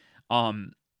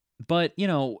 But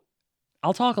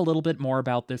I'll talk a little bit more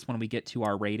about this when we get to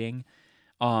our ratings,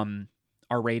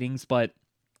 but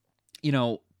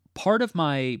part of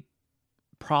my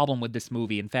problem with this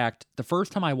movie, in fact, the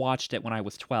first time I watched it when I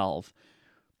was 12,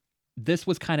 this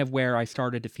was kind of where I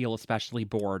started to feel especially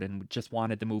bored and just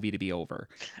wanted the movie to be over.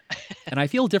 And I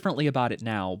feel differently about it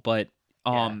now, but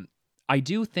Yeah. I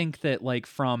do think that like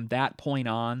from that point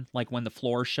on, like when the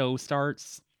floor show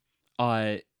starts,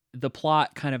 the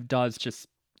plot kind of does just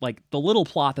like the little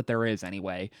plot that there is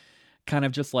anyway, kind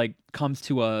of just like comes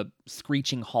to a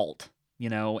screeching halt,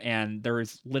 and there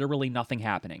is literally nothing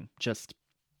happening, just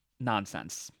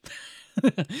nonsense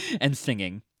and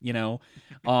singing, the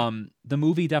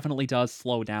movie definitely does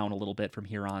slow down a little bit from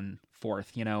here on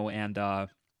forth, and I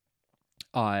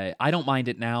don't mind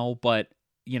it now, but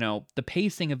the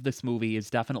pacing of this movie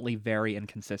is definitely very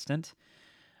inconsistent.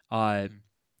 Mhm.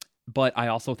 But I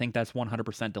also think that's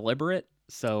 100% deliberate,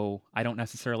 so I don't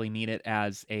necessarily mean it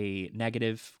as a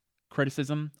negative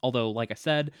criticism. Although, like I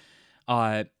said,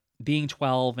 being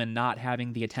 12 and not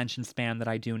having the attention span that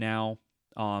I do now,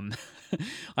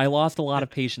 I lost a lot of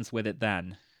patience with it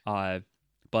then.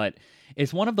 But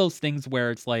it's one of those things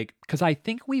where it's like, because I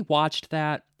think we watched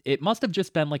that, it must have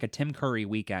just been like a Tim Curry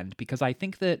weekend, because I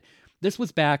think that this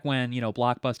was back when,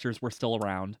 blockbusters were still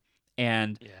around,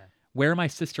 and Yeah. where my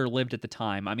sister lived at the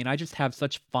time. I mean, I just have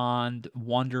such fond,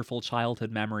 wonderful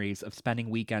childhood memories of spending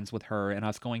weekends with her and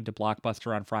us going to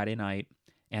Blockbuster on Friday night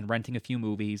and renting a few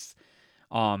movies,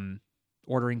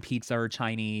 ordering pizza or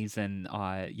Chinese, and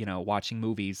watching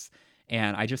movies.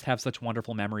 And I just have such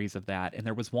wonderful memories of that. And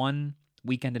there was one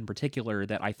weekend in particular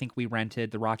that I think we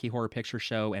rented the Rocky Horror Picture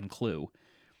Show and Clue.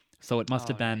 So it must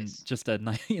have Oh, been nice. just a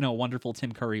wonderful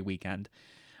Tim Curry weekend.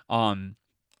 And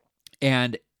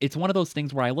it's one of those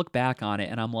things where I look back on it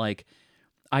and I'm like,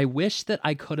 I wish that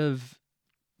I could have,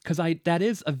 because that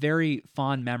is a very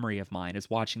fond memory of mine, is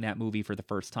watching that movie for the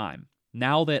first time.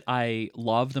 Now that I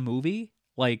love the movie,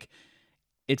 like,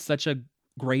 it's such a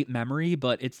great memory,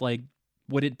 but it's like,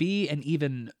 would it be an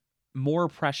even more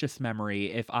precious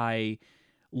memory if I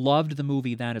loved the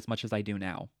movie then as much as I do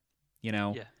now? You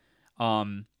know? Yeah.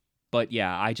 Um, but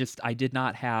yeah, I did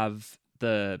not have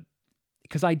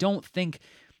because I don't think,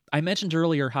 I mentioned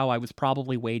earlier how I was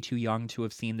probably way too young to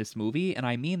have seen this movie, and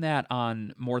I mean that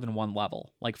on more than one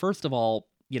level. Like, first of all,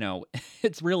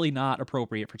 it's really not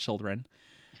appropriate for children.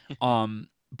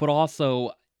 But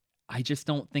also, I just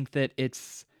don't think that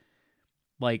it's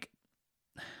like,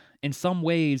 in some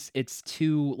ways, it's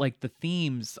too, like, the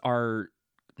themes are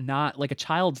not like, a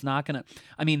child's not gonna.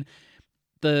 I mean,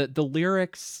 the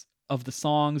lyrics of the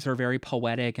songs are very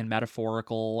poetic and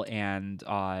metaphorical, and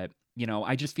I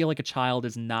just feel like a child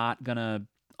is not gonna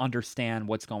understand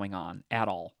what's going on at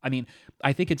all. I mean,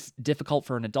 I think it's difficult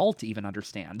for an adult to even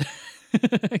understand.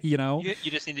 you know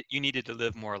You needed to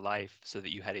live more life so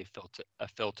that you had a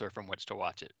filter from which to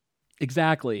watch it.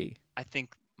 exactly. I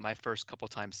think my first couple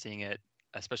times seeing it,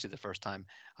 especially the first time,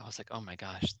 I was like, oh my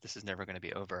gosh, this is never going to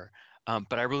be over.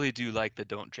 But I really do like the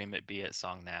 "Don't Dream It, Be It"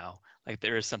 song now. Like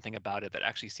there is something about it that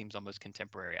actually seems almost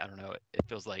contemporary. I don't know. It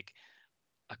feels like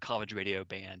a college radio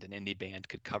band, an indie band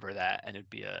could cover that, and it'd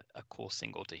be a cool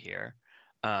single to hear.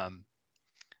 Um,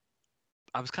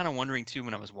 I was kind of wondering too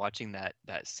when I was watching that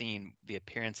scene, the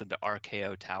appearance of the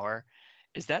RKO tower.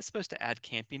 Is that supposed to add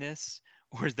campiness,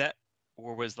 or is that,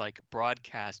 or was like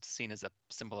broadcast seen as a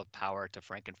symbol of power to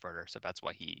Frankenfurter? So that's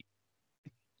why he.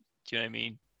 Do you know what I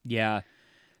mean? Yeah.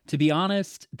 To be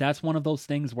honest, that's one of those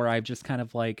things where I've just kind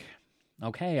of like,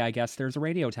 okay, I guess there's a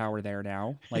radio tower there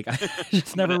now. Like, I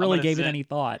just never really gave it any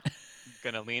thought.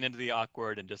 Gonna lean into the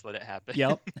awkward and just let it happen.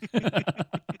 Yep.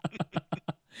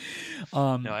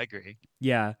 No, I agree.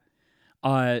 Yeah.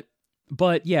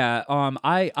 But yeah,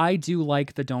 I do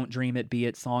like the "Don't Dream It, Be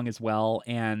It" song as well,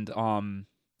 and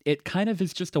it kind of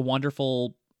is just a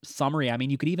wonderful summary. I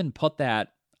mean, you could even put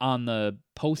that on the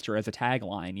poster as a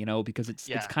tagline, you know, because it's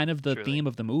kind of the theme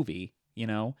of the movie, you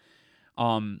know.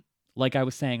 Like I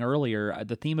was saying earlier,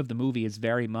 the theme of the movie is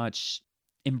very much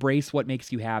embrace what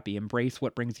makes you happy, embrace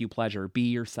what brings you pleasure, be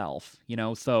yourself, you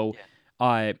know. So,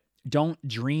 don't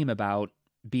dream about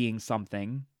being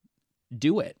something,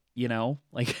 do it, you know.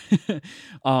 Like,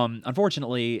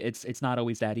 unfortunately, it's not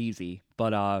always that easy,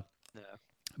 but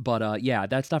yeah,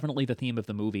 that's definitely the theme of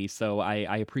the movie. So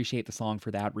I appreciate the song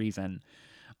for that reason.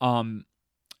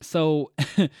 So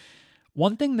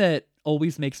one thing that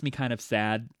always makes me kind of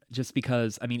sad, just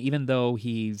because, I mean, even though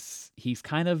he's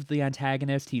kind of the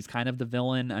antagonist, he's kind of the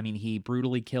villain. I mean, he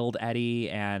brutally killed Eddie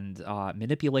and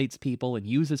manipulates people and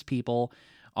uses people.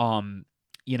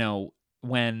 You know,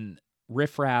 when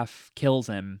Riff Raff kills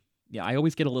him, yeah, I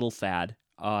always get a little sad.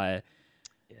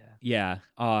 Yeah.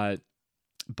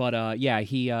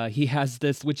 He has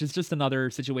this, which is just another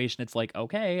situation. It's like,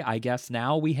 okay, I guess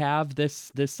now we have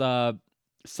this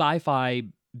sci-fi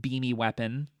beamy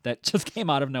weapon that just came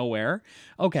out of nowhere.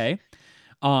 Okay.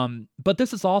 But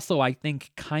this is also, I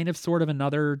think, kind of sort of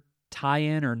another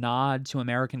tie-in or nod to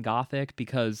American Gothic,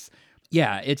 because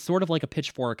yeah, it's sort of like a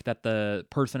pitchfork that the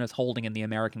person is holding in the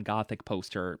American Gothic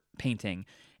poster painting,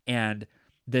 and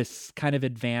this kind of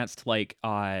advanced like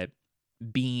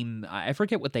beam, I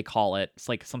forget what they call it. It's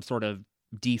like some sort of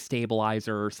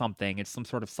destabilizer or something. It's some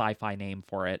sort of sci-fi name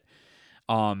for it.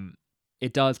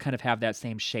 It does kind of have that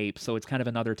same shape, so it's kind of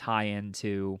another tie-in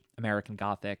to American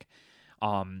Gothic.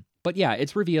 But yeah,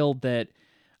 it's revealed that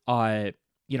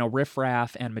Riff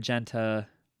Raff and Magenta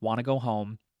want to go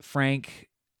home. Frank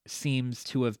seems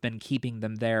to have been keeping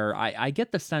them there. I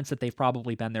get the sense that they've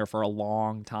probably been there for a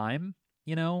long time,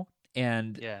 you know,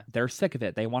 and they're sick of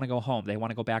it. They want to go home. They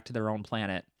want to go back to their own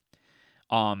planet.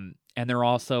 And they're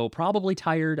also probably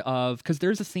tired of, because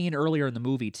there's a scene earlier in the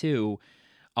movie too,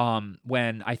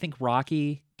 when I think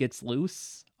Rocky gets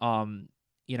loose,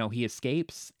 he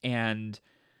escapes, and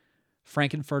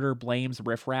Frankenfurter blames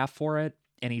Riff Raff for it,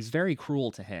 and he's very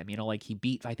cruel to him. You know, like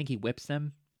I think he whips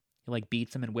him. He like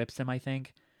beats him and whips him, I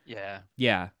think. Yeah.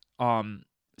 Yeah.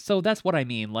 So that's what I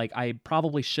mean. Like, I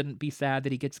probably shouldn't be sad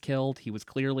that he gets killed. He was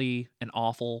clearly an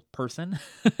awful person.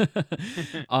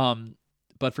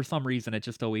 But for some reason, it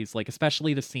just always, like,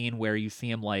 especially the scene where you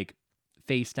see him, like,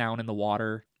 face down in the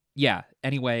water. Yeah.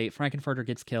 Anyway, Frankenfurter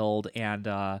gets killed, and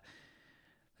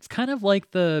it's kind of like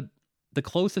the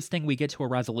closest thing we get to a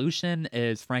resolution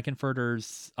is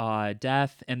Frankenfurter's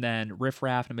death, and then Riff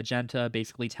Raff and Magenta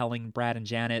basically telling Brad and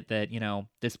Janet that, you know,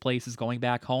 this place is going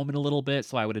back home in a little bit,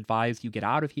 so I would advise you get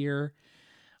out of here.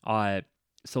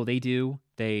 So they do.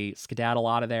 They skedaddle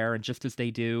out of there, and just as they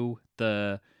do,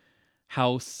 the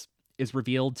house is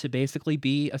revealed to basically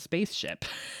be a spaceship.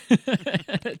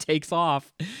 It takes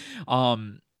off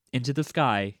into the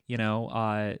sky, you know,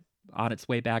 on its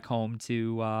way back home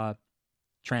to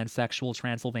transsexual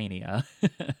Transylvania.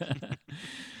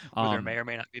 Where there may or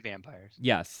may not be vampires.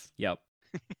 Yes. Yep.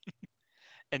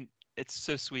 And it's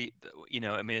so sweet. You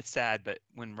know, I mean, it's sad, but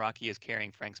when Rocky is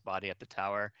carrying Frank's body up the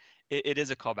tower, it is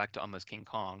a callback to almost King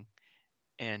Kong.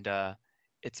 And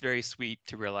it's very sweet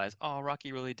to realize, oh,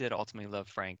 Rocky really did ultimately love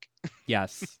Frank.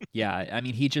 Yes. Yeah. I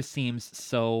mean, he just seems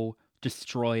so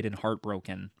destroyed and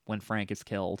heartbroken when Frank is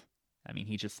killed. I mean,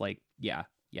 he just like, yeah,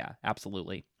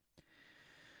 absolutely.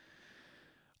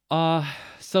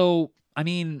 So, I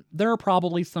mean, there are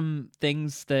probably some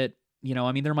things that, you know,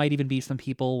 I mean, there might even be some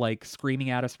people like screaming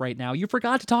at us right now. You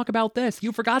forgot to talk about this.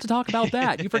 You forgot to talk about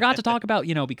that. You forgot to talk about,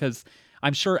 you know, because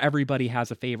I'm sure everybody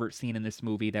has a favorite scene in this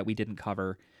movie that we didn't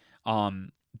cover.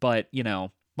 But, you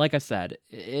know, like I said,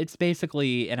 it's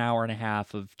basically an hour and a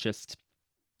half of just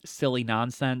silly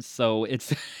nonsense. So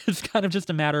it's kind of just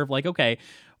a matter of like, okay,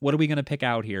 what are we going to pick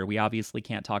out here? We obviously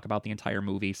can't talk about the entire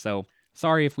movie. So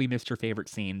Sorry if we missed your favorite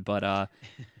scene, but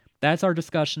that's our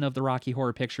discussion of the Rocky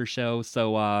Horror Picture Show.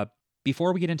 So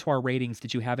before we get into our ratings,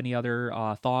 did you have any other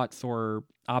thoughts or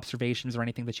observations or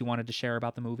anything that you wanted to share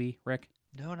about the movie, Rick?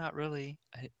 No, not really.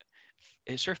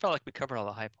 It sure felt like we covered all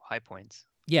the high points.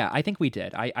 Yeah, I think we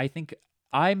did. I think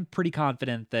I'm pretty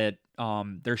confident that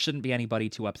there shouldn't be anybody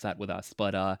too upset with us,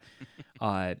 but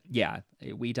yeah,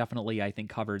 we definitely I think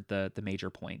covered the major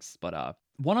points. But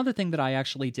one other thing that I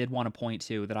actually did want to point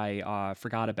to that I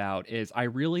forgot about is I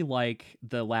really like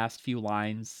the last few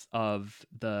lines of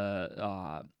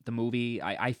the movie.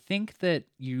 I think that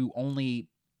you only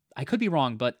I could be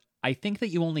wrong, but I think that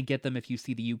you only get them if you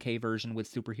see the UK version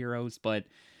with superheroes, but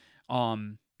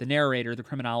the narrator, the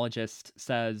criminologist,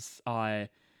 says, and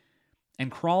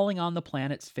crawling on the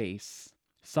planet's face,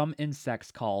 some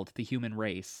insects called the human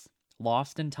race,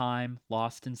 lost in time,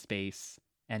 lost in space,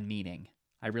 and meaning.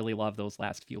 I really love those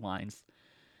last few lines.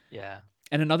 Yeah.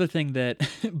 And another thing that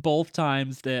both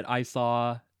times that I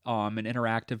saw an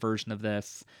interactive version of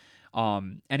this,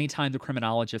 anytime the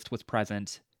criminologist was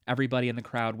present, everybody in the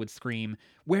crowd would scream,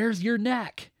 "Where's your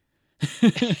neck?"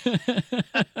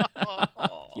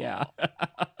 Yeah.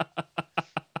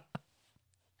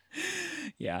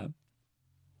 Yeah.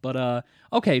 But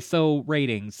okay, so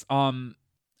ratings.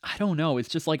 I don't know. It's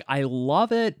just like I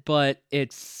love it, but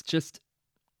it's just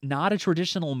not a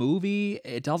traditional movie.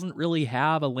 It doesn't really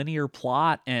have a linear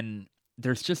plot, and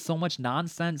there's just so much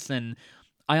nonsense, and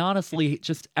I honestly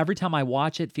just every time I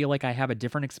watch it feel like I have a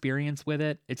different experience with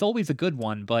it. It's always a good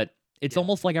one, but it's Yeah.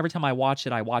 almost like every time I watch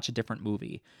it I watch a different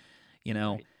movie, you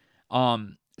know. Right.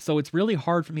 So it's really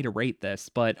hard for me to rate this,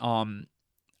 but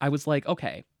I was like,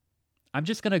 okay, I'm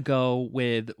just going to go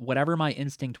with whatever my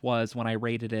instinct was when I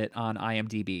rated it on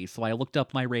IMDb. So I looked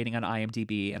up my rating on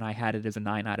IMDb and I had it as a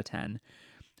 9 out of 10.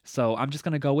 So I'm just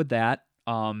going to go with that.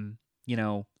 You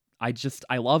know,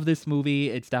 I love this movie.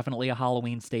 It's definitely a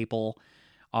Halloween staple.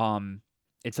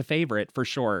 It's a favorite for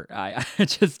sure.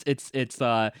 It's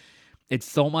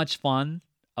so much fun.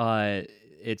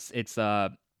 It's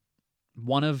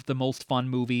one of the most fun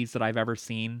movies that I've ever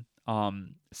seen.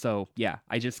 So yeah,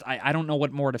 I don't know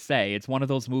what more to say. It's one of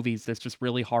those movies that's just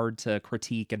really hard to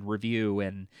critique and review,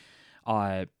 and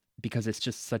uh because it's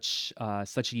just such a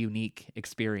unique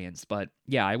experience. But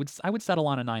yeah, I would settle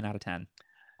on a 9 out of 10.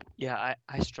 Yeah,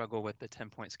 I struggle with the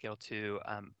 10-point scale too.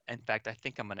 In fact, I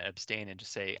think I'm going to abstain and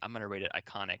just say I'm going to rate it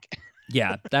iconic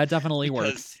Yeah, that definitely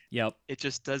because works. Yep. it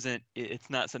just doesn't. It's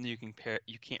not something you can compare.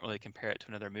 You can't really compare it to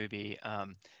another movie.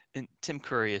 And Tim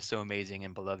Curry is so amazing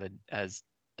and beloved as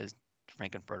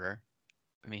Frankenfurter.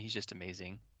 I mean, he's just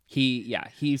amazing.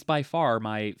 He's by far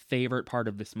my favorite part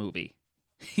of this movie.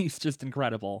 He's just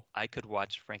incredible. I could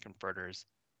watch Frankenfurter's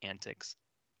antics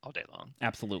all day long,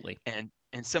 Absolutely. and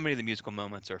so many of the musical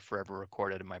moments are forever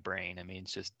recorded in my brain. I mean,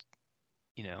 it's just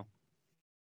you know,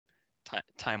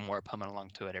 time warp humming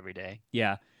along to it every day.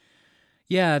 Yeah.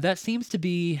 Yeah, that seems to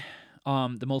be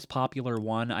the most popular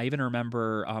one. I even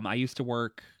remember I used to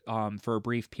work for a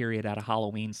brief period at a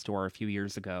Halloween store a few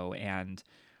years ago, and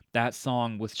that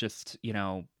song was just,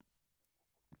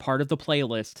 part of the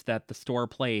playlist that the store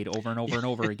played over and over and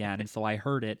over again, and so I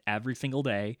heard it every single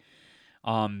day.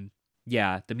 Um,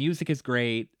 yeah, the music is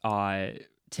great.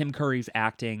 Tim Curry's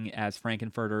acting as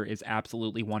Frankenfurter is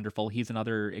absolutely wonderful. He's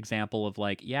another example of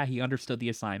like, yeah, he understood the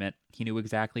assignment. He knew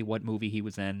exactly what movie he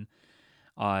was in.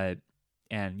 Uh,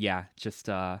 and yeah, just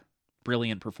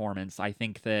brilliant performance. I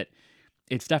think that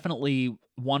it's definitely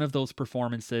one of those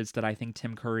performances that I think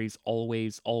Tim Curry's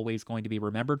always going to be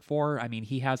remembered for. I mean,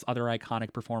 he has other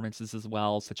iconic performances as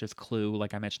well, such as Clue,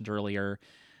 like I mentioned earlier.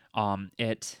 When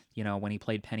he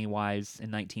played Pennywise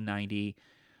in 1990.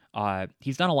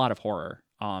 He's done a lot of horror,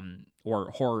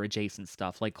 or horror adjacent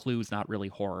stuff. Like Clue's not really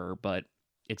horror, but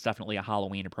it's definitely a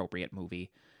Halloween appropriate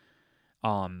movie.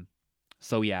 Um,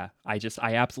 so yeah, I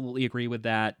absolutely agree with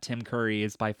that. Tim Curry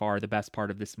is by far the best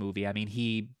part of this movie. I mean,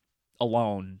 he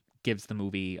alone gives the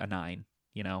movie a 9,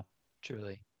 you know.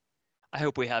 Truly. I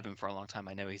hope we have him for a long time.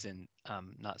 I know he's in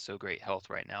not so great health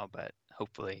right now, but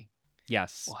hopefully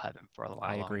Yes, we'll have him for a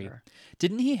I while agree. longer.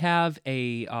 Didn't he have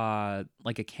a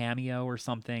like a cameo or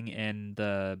something in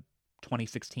the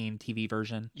 2016 TV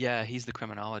version? Yeah, he's the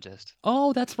criminologist.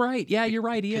 Oh, that's right. Yeah, you're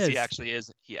right. He Because he is. actually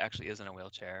is. He actually is in a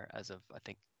wheelchair as of I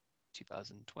think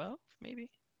 2012, maybe.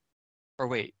 Or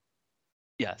wait,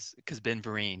 yes, because Ben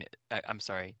Vereen. I'm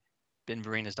sorry, Ben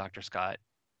Vereen is Dr. Scott.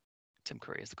 Tim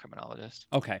Curry is the criminologist.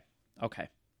 Okay. Okay.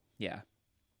 Yeah.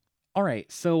 All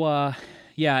right, so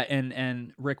yeah,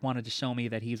 and Rick wanted to show me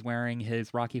that he's wearing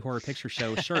his Rocky Horror Picture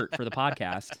Show shirt for the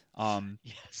podcast.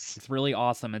 Yes. It's really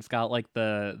awesome. It's got like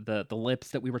the lips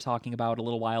that we were talking about a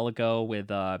little while ago,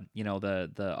 with you know,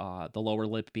 the lower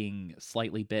lip being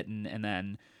slightly bitten, and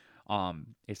then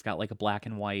it's got like a black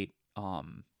and white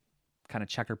kind of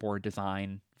checkerboard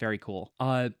design. Very cool.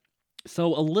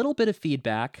 So a little bit of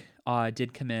feedback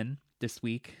did come in this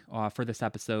week for this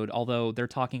episode, although they're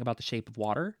talking about The Shape of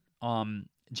Water.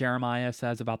 Jeremiah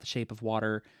says about The Shape of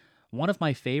Water, one of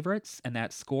my favorites, and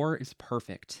that score is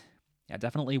perfect. Yeah,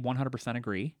 definitely 100%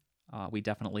 agree. We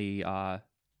definitely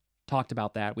talked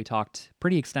about that. We talked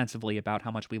pretty extensively about how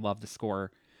much we love the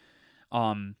score.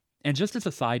 And just as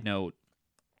a side note,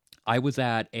 I was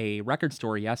at a record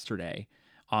store yesterday,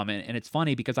 and it's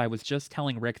funny because I was just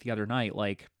telling Rick the other night,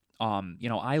 like, you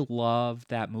know, I love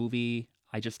that movie.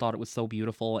 I just thought it was so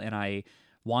beautiful, and I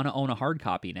want to own a hard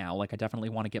copy now. Like, I definitely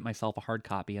want to get myself a hard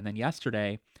copy. And then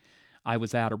yesterday, I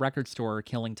was at a record store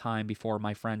killing time before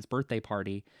my friend's birthday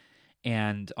party,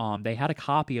 and they had a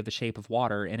copy of The Shape of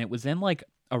Water, and it was in like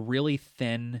a really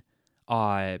thin,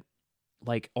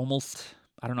 like almost,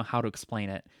 I don't know how to explain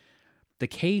it. The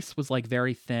case was like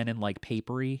very thin and like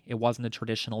papery. It wasn't a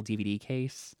traditional DVD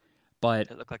case, but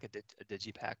It looked like a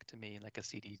digipack to me, like a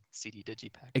CD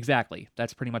digipack. exactly,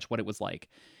 that's pretty much what it was like.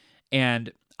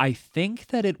 And I think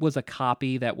that it was a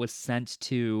copy that was sent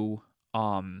to,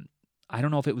 I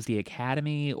don't know if it was the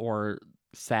Academy or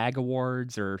SAG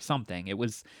Awards or something. It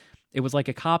was like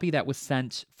a copy that was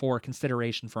sent for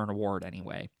consideration for an award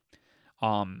anyway,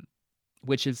 um,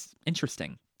 which is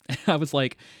interesting. I was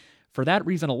like, for that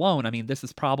reason alone, I mean, this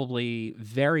is probably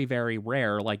very, very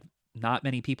rare. Like, not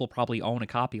many people probably own a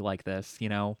copy like this, you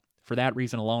know? For that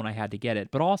reason alone, I had to get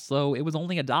it. But also, it was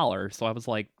only $1. So I was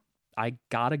like, I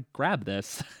gotta grab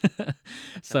this. That's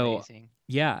So amazing.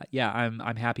 yeah,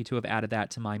 I'm happy to have added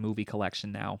that to my movie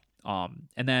collection now.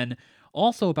 And then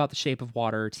also about The Shape of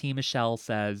Water, T. Michelle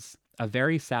says a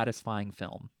very satisfying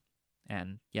film.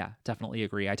 And yeah, definitely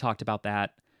agree. I talked about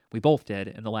that. We both did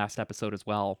in the last episode as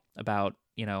well, about,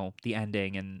 you know, the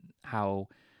ending and how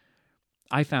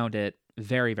I found it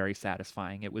very, very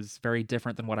satisfying. It was very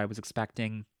different than what I was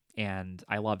expecting, and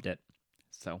I loved it.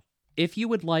 So if you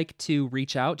would like to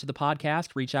reach out to the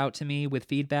podcast, reach out to me with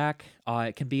feedback.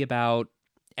 It can be about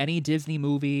any Disney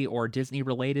movie or Disney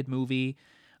related movie.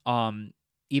 Um,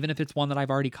 Even if it's one that I've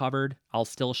already covered, I'll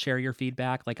still share your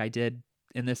feedback like I did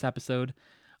in this episode.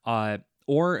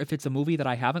 Or if it's a movie that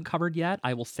I haven't covered yet,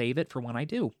 I will save it for when I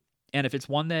do. And if it's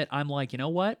one that I'm like, you know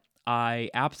what? I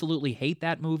absolutely hate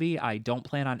that movie. I don't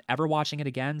plan on ever watching it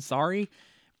again. Sorry.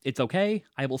 It's okay.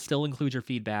 I will still include your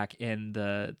feedback in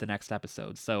the next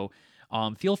episode. So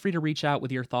feel free to reach out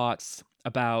with your thoughts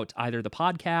about either the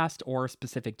podcast or a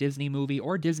specific Disney movie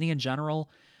or Disney in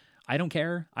general. I don't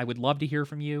care. I would love to hear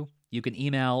from you. You can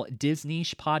email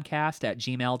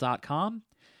disneypodcast@gmail.com.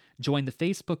 Join the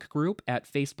Facebook group at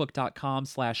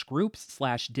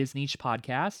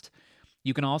facebook.com/groups/disneypodcast.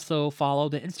 You can also follow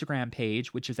the Instagram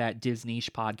page, which is at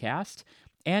disneypodcast.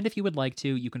 And if you would like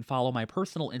to, you can follow my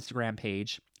personal Instagram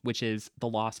page, which is The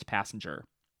Lost Passenger.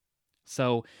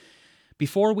 So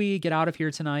before we get out of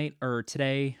here tonight, or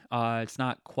today, it's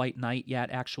not quite night yet,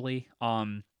 actually.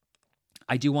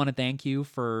 I do want to thank you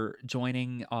for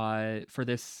joining for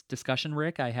this discussion,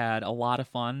 Rick. I had a lot of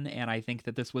fun, and I think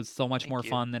that this was so much more Thank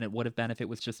you. fun than it would have been if it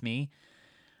was just me.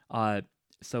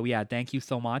 So yeah, thank you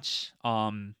so much.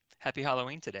 Happy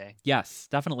Halloween today. Yes,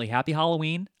 definitely. Happy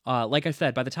Halloween. Like I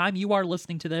said, by the time you are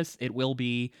listening to this, it will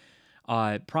be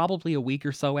probably a week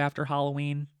or so after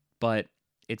Halloween, but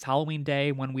it's Halloween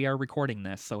Day when we are recording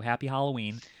this. So happy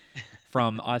Halloween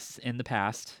from us in the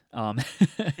past. uh,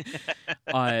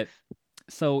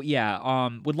 so yeah,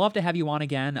 would love to have you on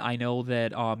again. I know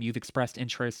that you've expressed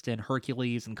interest in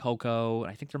Hercules and Coco.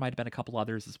 I think there might have been a couple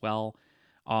others as well,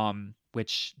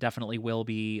 which definitely we'll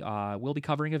be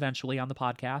covering eventually on the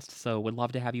podcast. So would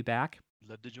love to have you back.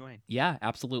 Love to join. Yeah,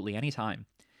 absolutely, anytime.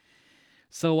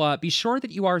 So be sure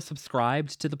that you are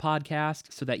subscribed to the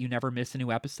podcast so that you never miss a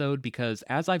new episode, because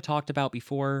as I've talked about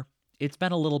before, it's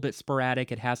been a little bit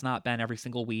sporadic. It has not been every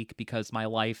single week because my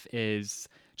life is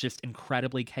just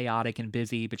incredibly chaotic and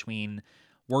busy between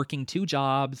working 2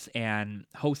 jobs and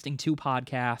hosting 2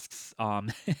 podcasts.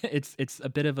 It's a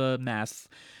bit of a mess.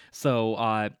 So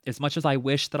as much as I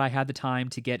wish that I had the time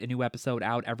to get a new episode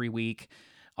out every week,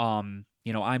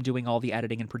 you know, I'm doing all the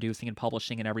editing and producing and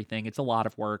publishing and everything. It's a lot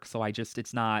of work, so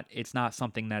it's not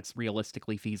something that's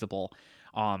realistically feasible.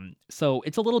 So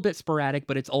it's a little bit sporadic,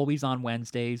 but it's always on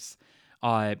Wednesdays.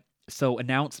 So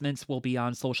announcements will be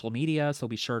on social media, so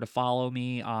be sure to follow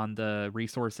me on the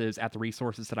resources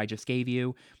that I just gave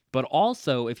you. But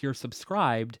also, if you're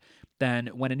subscribed, then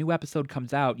when a new episode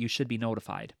comes out, you should be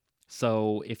notified.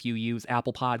 So if you use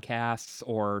Apple Podcasts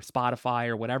or Spotify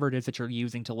or whatever it is that you're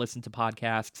using to listen to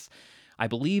podcasts, I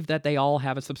believe that they all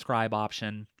have a subscribe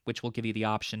option, which will give you the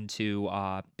option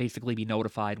to basically be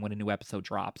notified when a new episode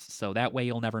drops. So that way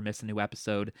you'll never miss a new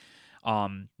episode.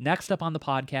 Next up on the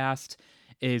podcast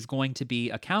is going to be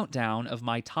a countdown of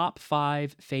my top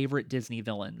 5 favorite Disney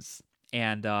villains.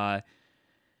 And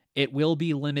it will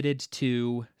be limited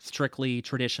to strictly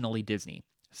traditionally Disney.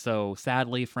 So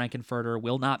sadly, Frankenfurter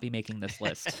will not be making this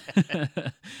list.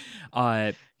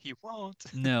 He won't.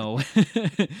 No.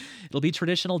 It'll be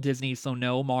traditional Disney, so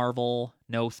no Marvel,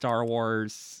 no Star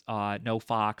Wars, no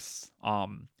Fox,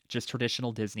 just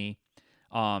traditional Disney.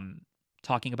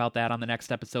 Talking about that on the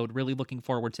next episode. Really looking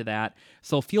forward to that.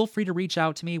 So feel free to reach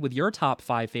out to me with your top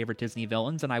 5 favorite Disney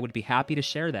villains, and I would be happy to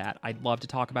share that. I'd love to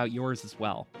talk about yours as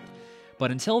well. But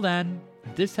until then,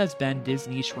 this has been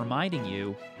Disneysh reminding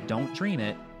you, don't dream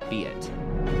it, be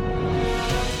it.